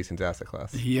Jason's asset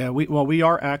class? Yeah, we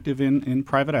are active in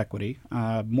private equity,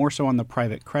 more so on the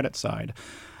private credit side.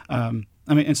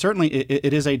 And certainly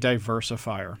it is a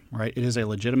diversifier, right? It is a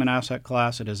legitimate asset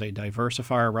class. It is a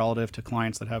diversifier relative to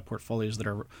clients that have portfolios that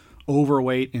are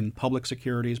overweight in public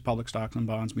securities, public stocks and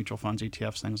bonds, mutual funds,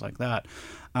 ETFs, things like that.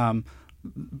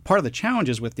 Part of the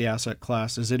challenges with the asset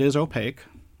class is it is opaque.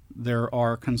 There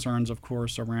are concerns, of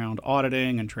course, around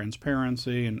auditing and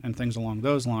transparency and things along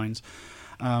those lines.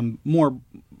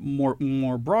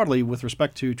 More broadly, with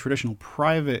respect to traditional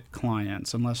private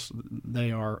clients, unless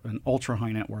they are an ultra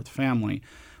high net worth family,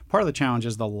 part of the challenge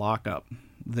is the lockup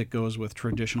that goes with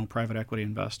traditional private equity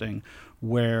investing,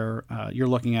 where you're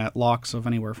looking at locks of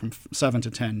anywhere from 7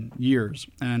 to 10 years.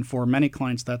 And for many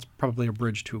clients, that's probably a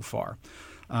bridge too far.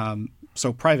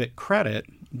 So private credit,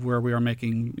 where we are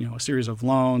making a series of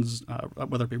loans,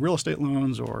 whether it be real estate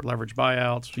loans or leveraged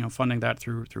buyouts, funding that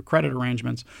through credit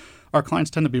arrangements, our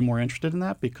clients tend to be more interested in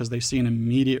that because they see an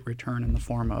immediate return in the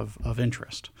form of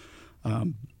interest.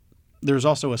 There's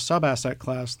also a sub-asset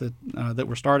class that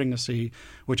we're starting to see,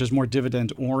 which is more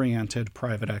dividend-oriented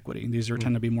private equity. These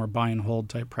tend to be more buy-and-hold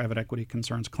type private equity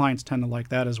concerns. Clients tend to like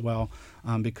that as well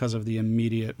because of the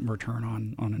immediate return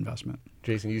on investment.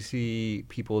 Jason, you see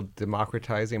people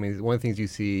democratizing. I mean, one of the things you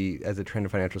see as a trend in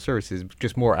financial services,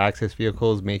 just more access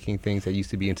vehicles, making things that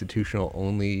used to be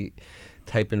institutional-only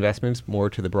type investments more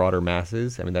to the broader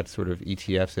masses. I mean, that's sort of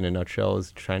ETFs in a nutshell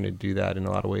is trying to do that in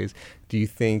a lot of ways. Do you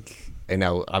think, and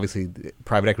now obviously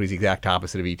private equity is the exact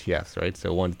opposite of ETFs, right?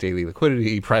 So one's daily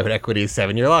liquidity, private equity is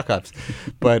 7-year lockups.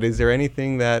 But is there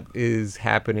anything that is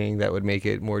happening that would make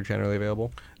it more generally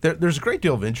available? There's a great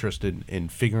deal of interest in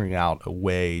figuring out a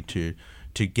way to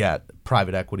get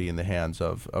private equity in the hands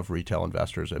of retail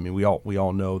investors. I mean, we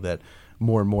all know that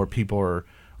more and more people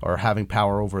are having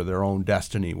power over their own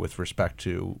destiny with respect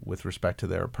to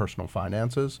their personal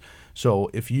finances. So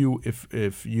if you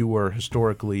were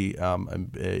historically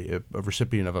a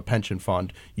recipient of a pension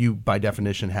fund, you by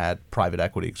definition had private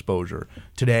equity exposure.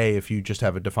 Today, if you just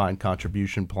have a defined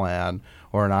contribution plan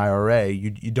or an IRA,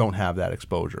 you don't have that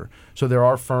exposure. So there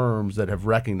are firms that have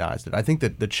recognized it. I think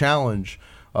that the challenge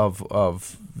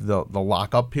of the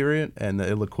lockup period and the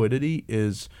illiquidity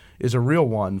is a real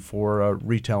one for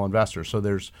retail investors. So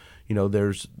there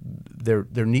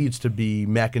needs to be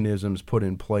mechanisms put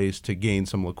in place to gain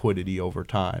some liquidity over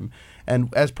time. And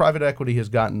as private equity has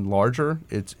gotten larger,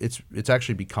 it's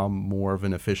actually become more of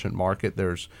an efficient market.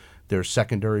 There's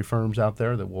secondary firms out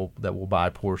there that will buy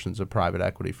portions of private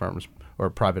equity firms or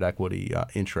private equity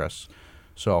interests.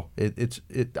 So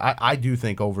I do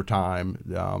think over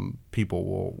time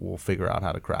people will figure out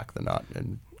how to crack the nut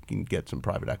and can get some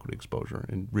private equity exposure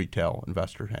in retail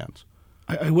investor hands.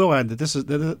 I will add that this is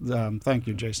thank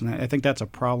you, Jason. I think that's a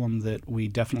problem that we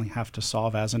definitely have to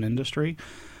solve as an industry.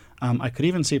 I could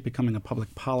even see it becoming a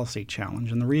public policy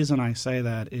challenge. And the reason I say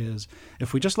that is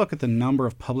if we just look at the number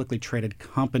of publicly traded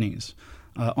companies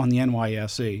on the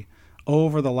NYSE,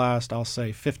 over the last, I'll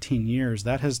say, 15 years,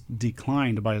 that has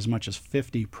declined by as much as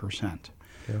 50%.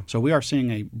 Yeah. So we are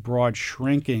seeing a broad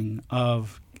shrinking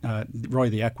of really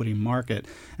the equity market.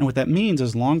 And what that means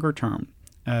is longer term,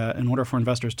 in order for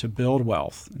investors to build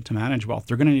wealth and to manage wealth,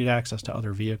 they're going to need access to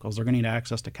other vehicles. They're going to need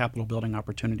access to capital building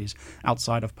opportunities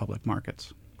outside of public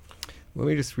markets. Let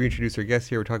me just reintroduce our guests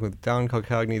here. We're talking with Don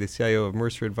Calcagni, the CIO of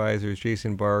Mercer Advisors,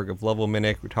 Jason Barg of Level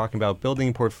Minic. We're talking about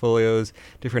building portfolios,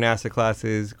 different asset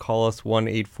classes. Call us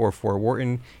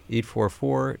 1-844-WHARTON,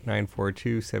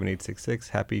 844-942-7866.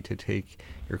 Happy to take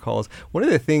your calls. One of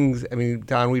the things, I mean,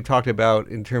 Don, we've talked about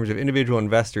in terms of individual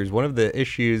investors, one of the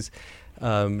issues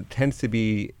tends to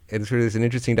be, and sort of there's an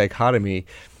interesting dichotomy,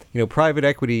 private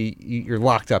equity, you're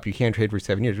locked up, you can't trade for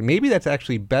 7 years. Maybe that's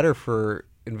actually better for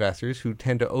investors who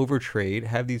tend to overtrade,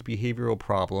 have these behavioral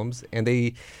problems, and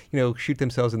they, shoot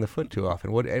themselves in the foot too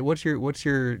often. What's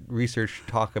your research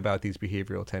talk about these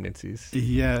behavioral tendencies?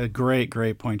 Yeah, great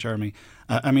point, Jeremy.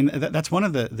 That's one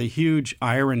of the huge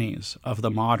ironies of the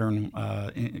modern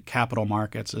capital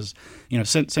markets is,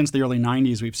 since the early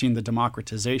 90s, we've seen the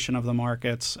democratization of the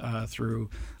markets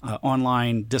through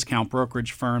online discount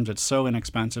brokerage firms. It's so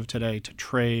inexpensive today to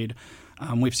trade.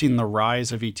 We've seen the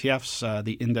rise of ETFs,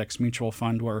 the index mutual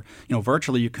fund, where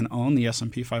virtually you can own the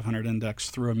S&P 500 index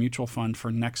through a mutual fund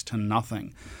for next to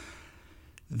nothing.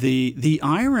 The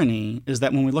irony is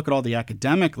that when we look at all the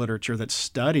academic literature that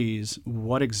studies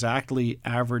what exactly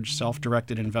average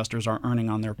self-directed investors are earning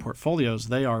on their portfolios,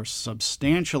 they are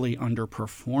substantially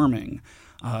underperforming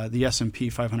the S&P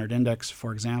 500 index,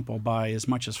 for example, by as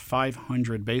much as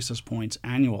 500 basis points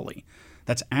annually.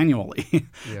 That's annually.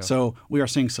 Yeah. So we are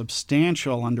seeing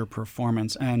substantial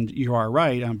underperformance. And you are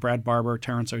right. Brad Barber,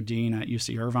 Terrence O'Dean at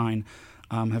UC Irvine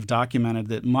have documented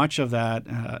that much of that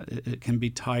it can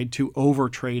be tied to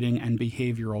overtrading and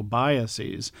behavioral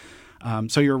biases.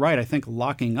 So you're right. I think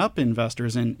locking up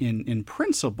investors in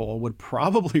principle would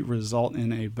probably result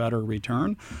in a better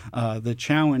return. The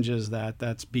challenge is that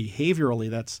that's behaviorally,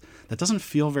 that doesn't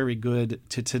feel very good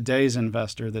to today's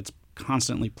investor that's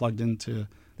constantly plugged into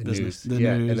business, news. the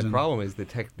news. And the problem is the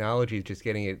technology is just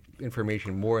getting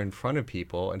information more in front of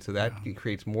people, and so that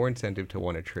creates more incentive to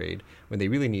want to trade when they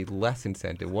really need less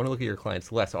incentive. Want to look at your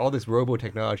clients less. All this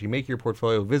robo-technology, make your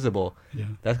portfolio visible,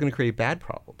 that's going to create bad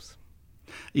problems.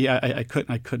 Yeah, I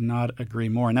could not agree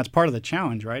more, and that's part of the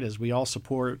challenge, right? Is we all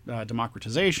support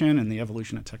democratization and the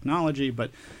evolution of technology,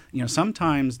 but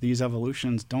sometimes these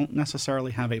evolutions don't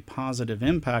necessarily have a positive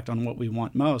impact on what we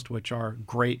want most, which are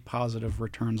great positive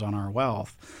returns on our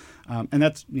wealth, and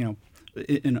that's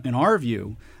in our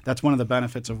view, that's one of the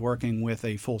benefits of working with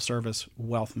a full-service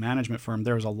wealth management firm.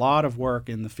 There's a lot of work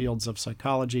in the fields of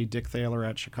psychology. Dick Thaler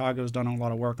at Chicago has done a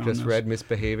lot of work on this. Just read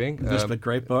Misbehaving.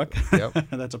 Great book. Yep.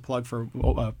 That's a plug for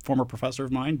a former professor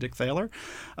of mine, Dick Thaler,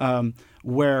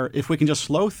 where if we can just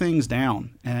slow things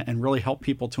down and really help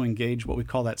people to engage what we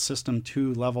call that System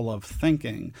 2 level of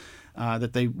thinking,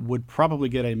 that they would probably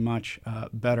get a much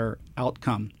better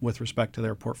outcome with respect to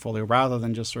their portfolio rather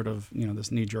than just sort of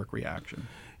this knee-jerk reaction.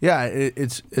 Yeah,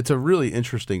 it's a really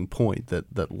interesting point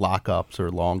that lockups or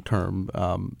long-term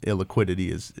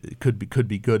illiquidity could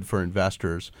be good for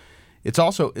investors. It's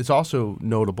also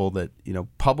notable that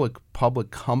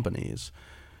public companies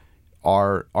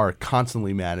are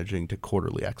constantly managing to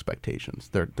quarterly expectations.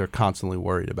 They're constantly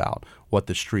worried about what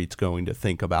the street's going to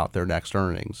think about their next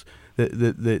earnings.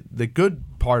 The good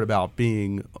part about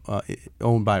being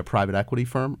owned by a private equity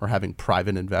firm or having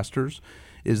private investors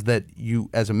is that you,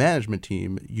 as a management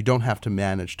team, you don't have to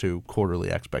manage to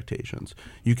quarterly expectations.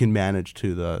 You can manage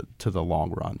to the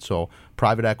long run. So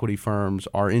private equity firms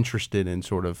are interested in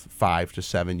sort of 5 to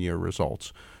 7 year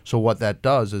results. So what that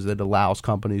does is it allows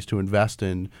companies to invest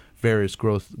in various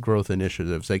growth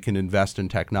initiatives. They can invest in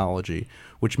technology,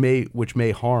 which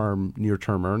may harm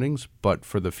near-term earnings, but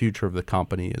for the future of the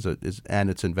company and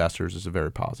its investors is a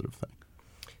very positive thing.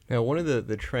 Now, one of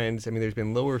the trends, there's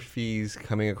been lower fees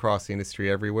coming across the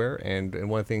industry everywhere, and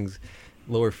one of the things,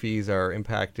 lower fees are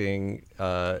impacting,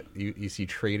 you see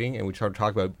trading, and we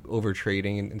talk about over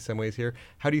trading in some ways here.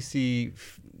 How do you see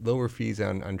lower fees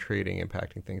on trading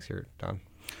impacting things here, Don?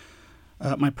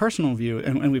 My personal view,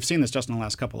 and we've seen this just in the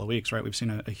last couple of weeks, right? We've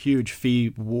seen a huge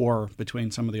fee war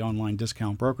between some of the online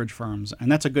discount brokerage firms,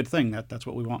 and that's a good thing. That's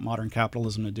what we want modern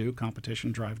capitalism to do: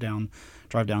 competition, drive down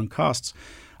costs.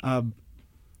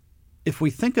 If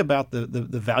we think about the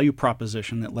value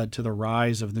proposition that led to the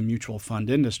rise of the mutual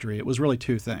fund industry, it was really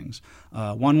two things.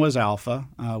 One was alpha,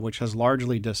 which has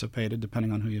largely dissipated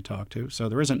depending on who you talk to. So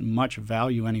there isn't much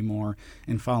value anymore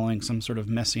in following some sort of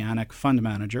messianic fund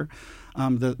manager.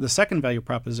 The second value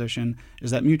proposition is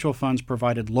that mutual funds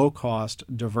provided low-cost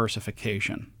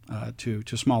diversification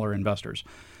to smaller investors.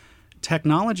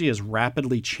 Technology is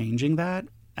rapidly changing that.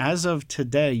 As of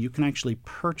today, you can actually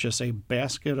purchase a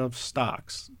basket of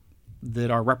stocks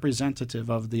that are representative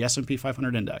of the S&P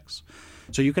 500 index.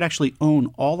 So you could actually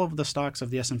own all of the stocks of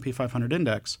the S&P 500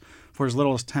 index for as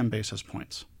little as 10 basis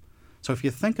points. So if you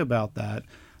think about that,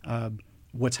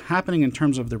 what's happening in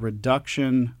terms of the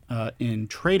reduction in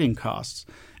trading costs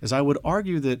is I would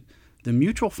argue that the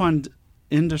mutual fund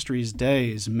industry's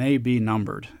days may be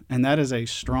numbered, and that is a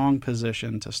strong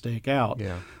position to stake out.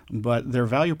 Yeah. But their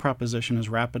value proposition is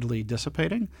rapidly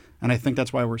dissipating, and I think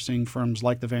that's why we're seeing firms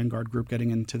like the Vanguard Group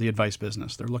getting into the advice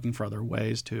business. They're looking for other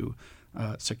ways to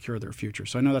secure their future.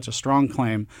 So I know that's a strong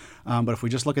claim, but if we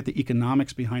just look at the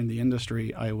economics behind the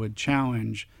industry, I would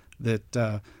challenge that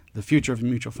the future of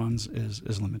mutual funds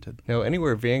is limited. Now,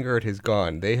 anywhere Vanguard has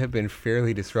gone, they have been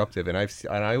fairly disruptive. And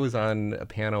I was on a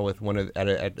panel with at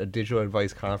a digital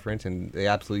advice conference, and they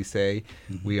absolutely say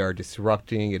we are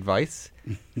disrupting advice.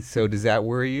 So does that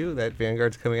worry you that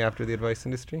Vanguard's coming after the advice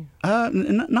industry?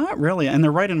 Not really, and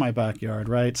they're right in my backyard,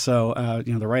 right? So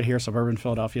they're right here, suburban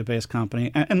Philadelphia-based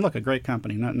company, and look, a great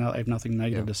company. I have nothing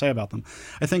negative to say about them.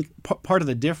 I think part of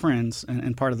the difference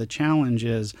and part of the challenge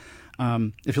is.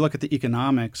 If you look at the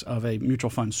economics of a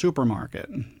mutual fund supermarket,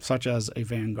 such as a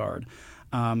Vanguard,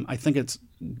 I think it's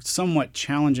somewhat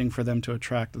challenging for them to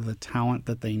attract the talent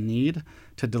that they need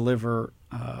to deliver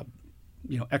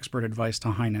expert advice to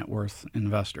high net worth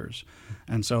investors.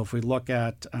 And so if we look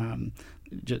at,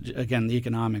 again, the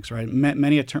economics, right?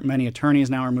 Many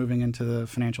attorneys now are moving into the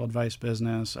financial advice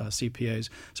business, CPAs.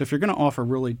 So if you're going to offer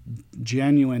really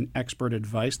genuine expert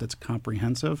advice that's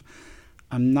comprehensive,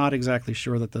 I'm not exactly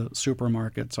sure that the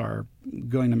supermarkets are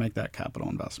going to make that capital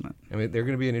investment. They're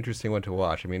going to be an interesting one to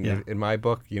watch. In my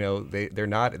book,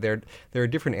 they're a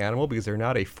different animal because they're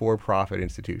not a for-profit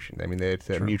institution. It's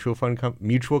a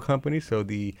mutual company, so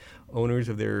the owners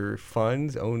of their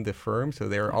funds own the firm, so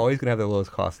they're always going to have the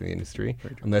lowest cost in the industry,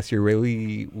 unless you're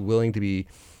really willing to be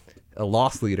a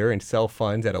loss leader and sell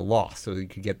funds at a loss so you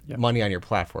could get money on your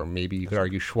platform. Maybe you could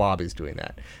argue Schwab is doing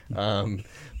that.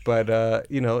 But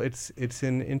it's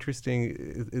an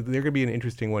interesting. They're going to be an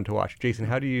interesting one to watch. Jason,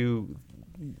 how do you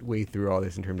weigh through all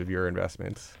this in terms of your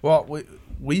investments? Well,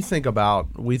 we think about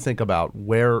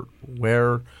where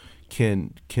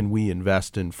can we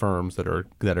invest in firms that are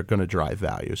going to drive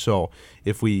value. So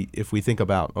if we think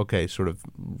about sort of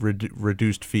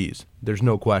reduced fees, there's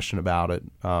no question about it.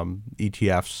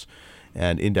 ETFs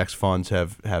and index funds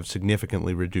have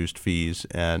significantly reduced fees,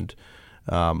 and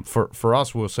for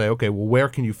us, we'll say, okay, well, where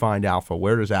can you find alpha?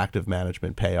 Where does active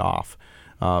management pay off?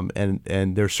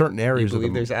 And there's certain areas. You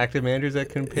believe there's active managers that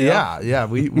can pay off? Yeah,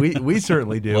 we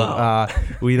certainly do. Wow.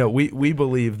 We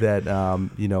believe that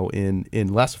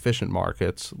in less efficient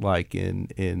markets like in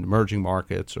emerging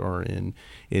markets or in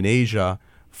Asia,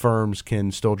 firms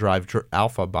can still drive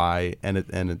alpha by and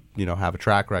have a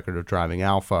track record of driving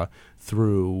alpha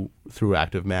through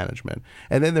active management.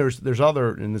 And then there's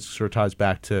other, and this sort of ties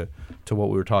back to what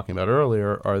we were talking about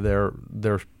earlier.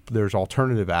 There's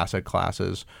alternative asset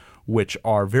classes which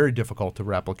are very difficult to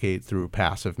replicate through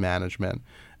passive management.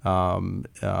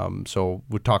 So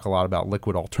we talk a lot about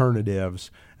liquid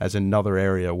alternatives as another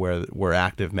area where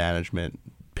active management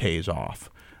pays off.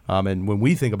 And when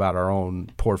we think about our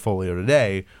own portfolio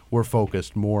today, we're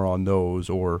focused more on those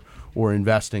or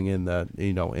investing in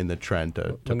the trend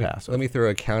to passive. Let me throw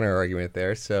a counter argument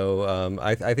there. So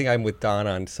I think I'm with Don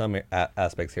on some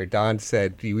aspects here. Don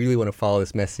said, "Do you really want to follow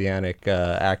this messianic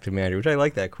active manager?" Which I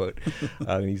like that quote.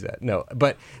 Use that. No,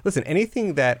 but listen,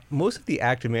 anything that most of the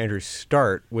active managers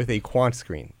start with a quant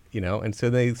screen, and so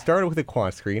they started with a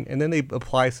quant screen, and then they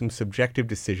apply some subjective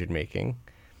decision making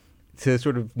to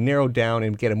sort of narrow down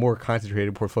and get a more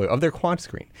concentrated portfolio of their quant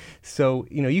screen. So,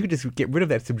 you could just get rid of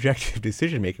that subjective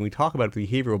decision making. We talk about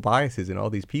behavioral biases in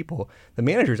all these people. The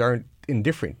managers aren't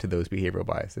indifferent to those behavioral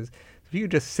biases. If you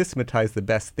could just systematize the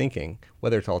best thinking,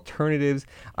 whether it's alternatives,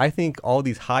 I think all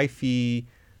these high fee,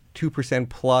 2%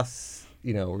 plus,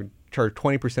 or charge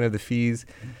 20% of the fees,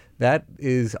 that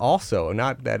is also,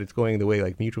 not that it's going the way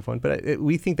like mutual funds, but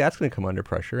we think that's going to come under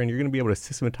pressure, and you're going to be able to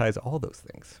systematize all those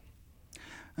things.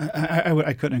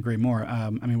 I couldn't agree more.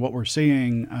 What we're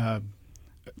seeing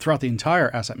throughout the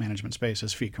entire asset management space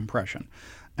is fee compression.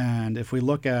 And if we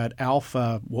look at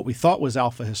alpha, what we thought was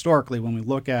alpha historically, when we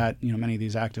look at many of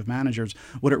these active managers,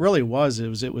 what it really was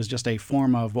just a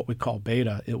form of what we call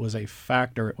beta. It was a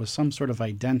factor. It was some sort of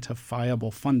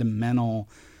identifiable, fundamental,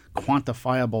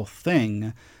 quantifiable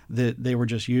thing that they were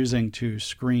just using to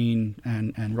screen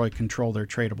and really control their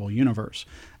tradable universe.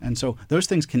 And so those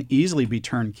things can easily be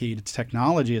turnkeyed.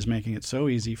 Technology is making it so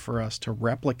easy for us to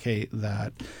replicate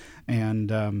that.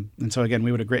 And so again,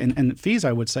 we would agree. And fees,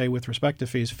 I would say, with respect to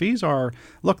fees are,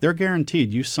 look, they're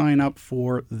guaranteed. You sign up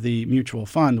for the mutual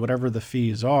fund, whatever the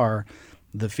fees are,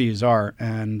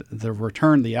 and the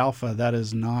return, the alpha, that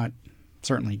is not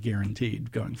certainly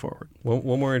guaranteed going forward.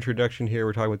 One more introduction here.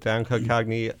 We're talking with Dan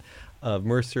Cogni of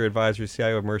Mercer Advisors,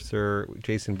 CIO of Mercer,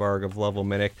 Jason Barg of Level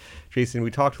Minic. Jason,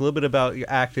 we talked a little bit about your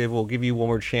active. We'll give you one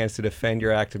more chance to defend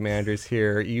your active managers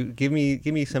here. You give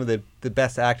me some of the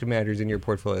best active managers in your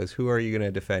portfolios. Who are you going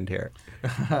to defend here?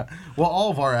 Well,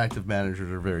 all of our active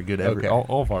managers are very good.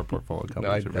 All of our portfolio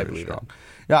companies are very strong.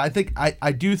 Yeah,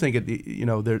 I do think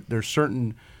there's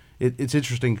certain. It's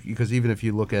interesting because even if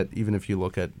you look at the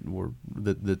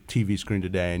TV screen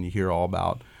today and you hear all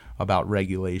about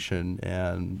regulation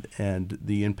and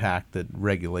the impact that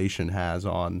regulation has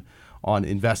on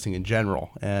investing in general,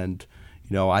 and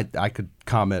I could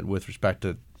comment with respect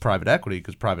to private equity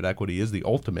because private equity is the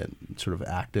ultimate sort of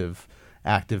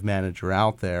active manager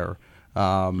out there.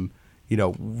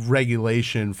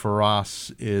 Regulation for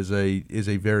us is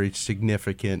a very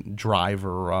significant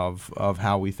driver of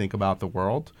how we think about the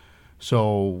world.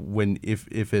 So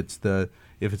if it's the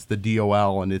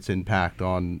DOL and its impact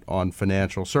on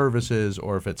financial services,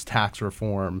 or if it's tax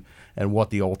reform and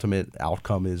what the ultimate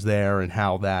outcome is there, and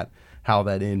how that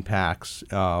impacts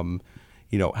how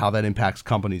that impacts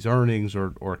companies' earnings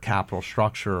or capital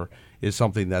structure, is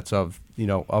something that's of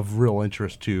real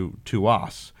interest to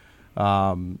us.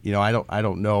 I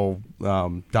don't know,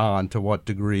 Don, to what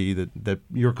degree that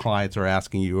your clients are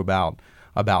asking you about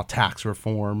tax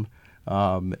reform.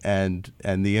 And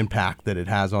the impact that it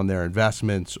has on their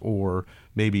investments, or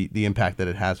maybe the impact that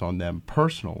it has on them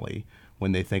personally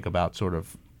when they think about sort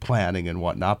of planning and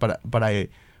whatnot. But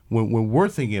when we're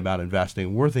thinking about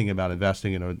investing,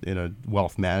 in a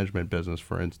wealth management business,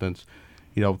 for instance.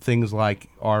 Things like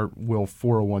will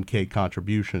 401k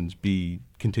contributions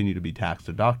continue to be tax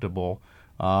deductible?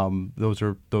 Those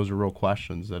are real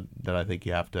questions that I think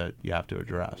you have to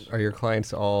address. Are your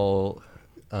clients all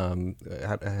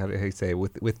how do you say,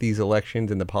 with these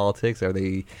elections and the politics? Are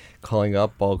they calling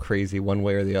up all crazy one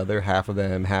way or the other? Half of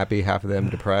them happy, half of them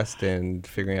depressed, and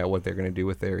figuring out what they're going to do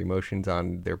with their emotions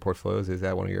on their portfolios? Is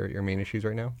that one of your main issues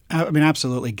right now? I mean,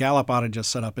 absolutely. Gallup ought to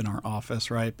just set up in our office,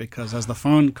 right? Because as the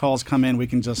phone calls come in, we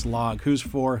can just log who's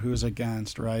for, who's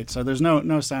against, right? So there's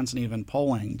no sense in even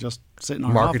polling. Just sit in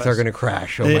our Markets office. are going to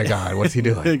crash. Oh my God, what's he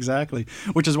doing? Exactly.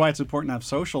 Which is why it's important to have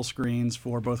social screens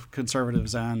for both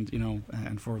conservatives and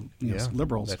for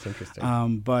liberals. That's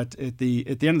interesting. But at the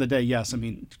end of the day, yes. I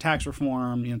mean, tax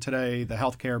reform. Today the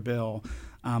health care bill.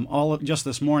 Just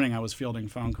this morning, I was fielding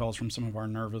phone calls from some of our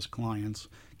nervous clients,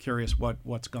 curious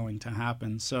what's going to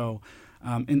happen. So,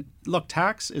 look,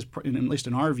 tax is, at least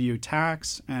in our view,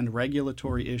 tax and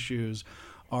regulatory issues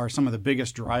are some of the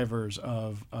biggest drivers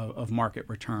of market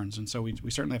returns, and so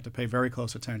we certainly have to pay very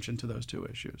close attention to those two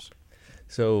issues.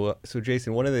 So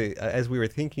Jason, one of the as we were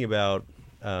thinking about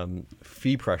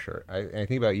fee pressure, I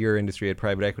think about your industry at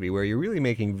private equity, where you're really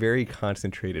making very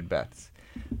concentrated bets.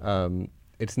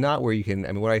 It's not where you can.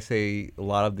 I mean, when I say a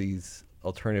lot of these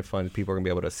alternative funds, people are going to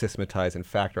be able to systematize and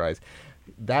factorize.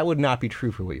 That would not be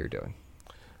true for what you're doing.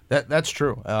 That's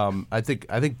true. I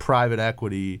think private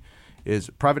equity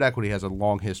has a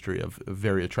long history of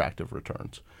very attractive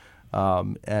returns,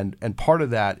 and part of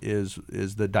that is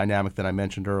the dynamic that I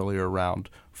mentioned earlier around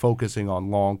focusing on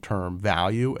long-term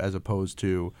value as opposed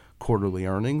to quarterly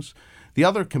earnings. The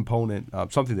other component,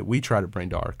 something that we try to bring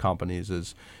to our companies,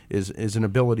 is an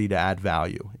ability to add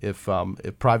value. If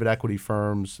private equity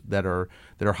firms that are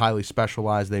highly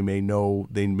specialized, they may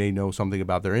know something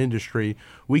about their industry.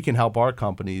 We can help our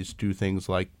companies do things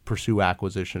like pursue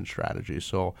acquisition strategies.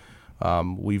 So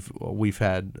we've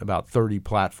had about 30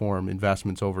 platform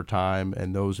investments over time,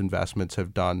 and those investments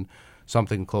have done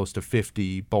something close to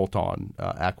 50 bolt-on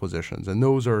acquisitions, and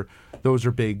those are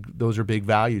big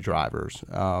value drivers.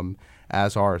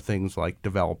 As are things like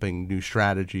developing new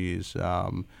strategies,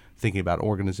 thinking about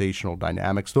organizational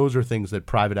dynamics. Those are things that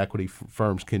private equity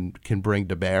firms can bring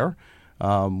to bear,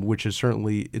 which is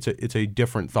certainly it's a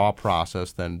different thought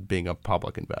process than being a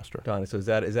public investor. Don, so is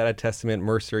that a testament?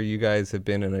 Mercer, you guys have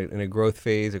been in a growth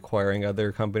phase, acquiring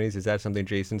other companies. Is that something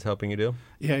Jason's helping you do?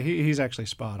 Yeah, he's actually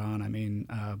spot on. I mean,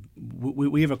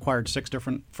 we've acquired 6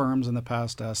 different firms in the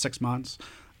past 6 months.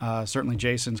 Certainly,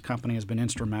 Jason's company has been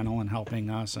instrumental in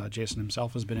helping us. Jason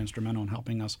himself has been instrumental in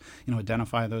helping us,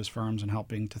 identify those firms and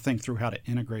helping to think through how to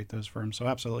integrate those firms. So,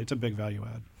 absolutely, it's a big value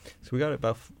add. So we got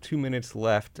about 2 minutes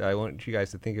left. I want you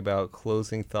guys to think about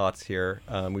closing thoughts here.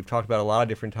 We've talked about a lot of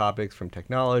different topics, from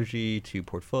technology to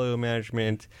portfolio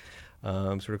management.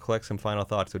 Sort of collect some final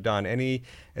thoughts. So, Don,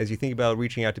 as you think about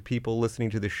reaching out to people, listening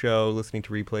to the show, listening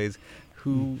to replays,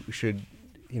 who should,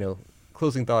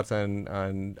 closing thoughts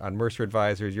on Mercer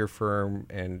Advisors, your firm,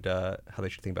 and how they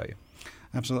should think about you?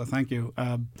 Absolutely. Thank you.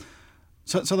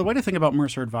 So the way to think about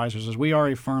Mercer Advisors is we are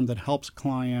a firm that helps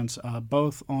clients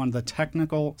both on the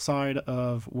technical side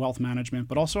of wealth management,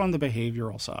 but also on the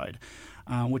behavioral side,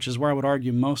 which is where I would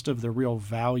argue most of the real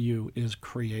value is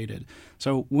created.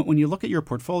 So when you look at your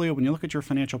portfolio, when you look at your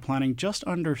financial planning, just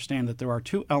understand that there are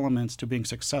 2 elements to being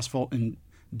successful in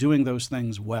doing those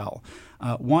things well.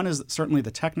 One is certainly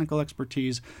the technical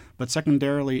expertise, but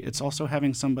secondarily, it's also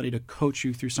having somebody to coach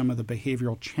you through some of the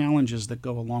behavioral challenges that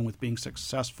go along with being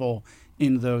successful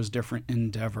in those different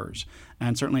endeavors.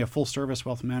 And certainly a full-service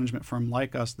wealth management firm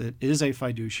like us that is a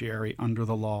fiduciary under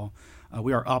the law,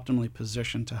 we are optimally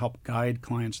positioned to help guide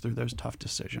clients through those tough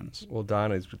decisions. Well,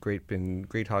 Don, it's been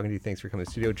great talking to you. Thanks for coming to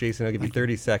the studio. Jason, I'll give you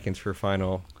 30 seconds for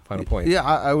final point. Yeah,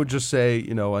 I would just say,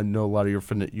 I know a lot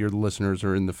of your listeners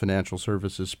are in the financial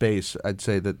services space. I'd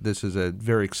say that this is a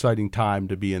very exciting time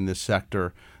to be in this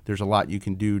sector. There's a lot you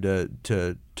can do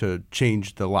to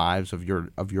change the lives of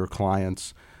your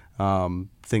clients.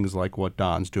 Things like what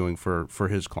Don's doing for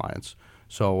his clients.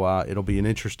 So it'll be an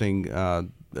interesting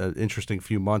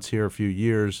few months here, a few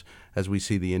years, as we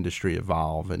see the industry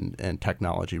evolve and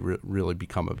technology really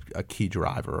become a key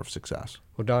driver of success.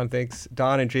 Well, Don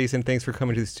and Jason, thanks for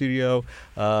coming to the studio.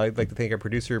 I'd like to thank our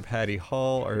producer, Patty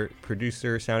Hall, our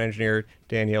producer, sound engineer,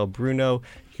 Danielle Bruno.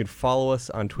 You can follow us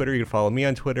on Twitter. You can follow me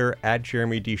on Twitter,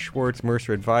 @Jeremy D. Schwartz.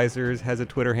 Mercer Advisors has a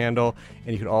Twitter handle.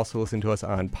 And you can also listen to us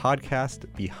on podcast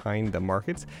Behind the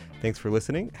Markets. Thanks for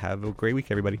listening. Have a great week,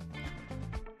 everybody.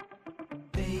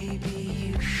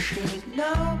 Baby, you should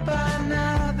know by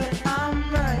now that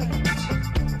I'm right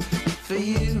for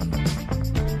you.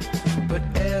 But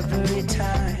every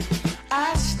time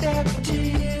I step to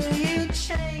you, you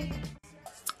change.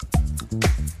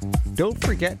 don't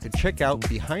forget to check out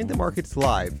Behind the Markets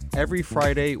Live every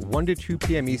Friday, 1 to 2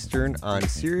 p.m. Eastern on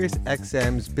Sirius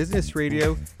XM's Business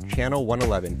Radio, Channel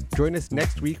 111. Join us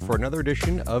next week for another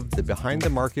edition of the Behind the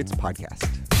Markets podcast.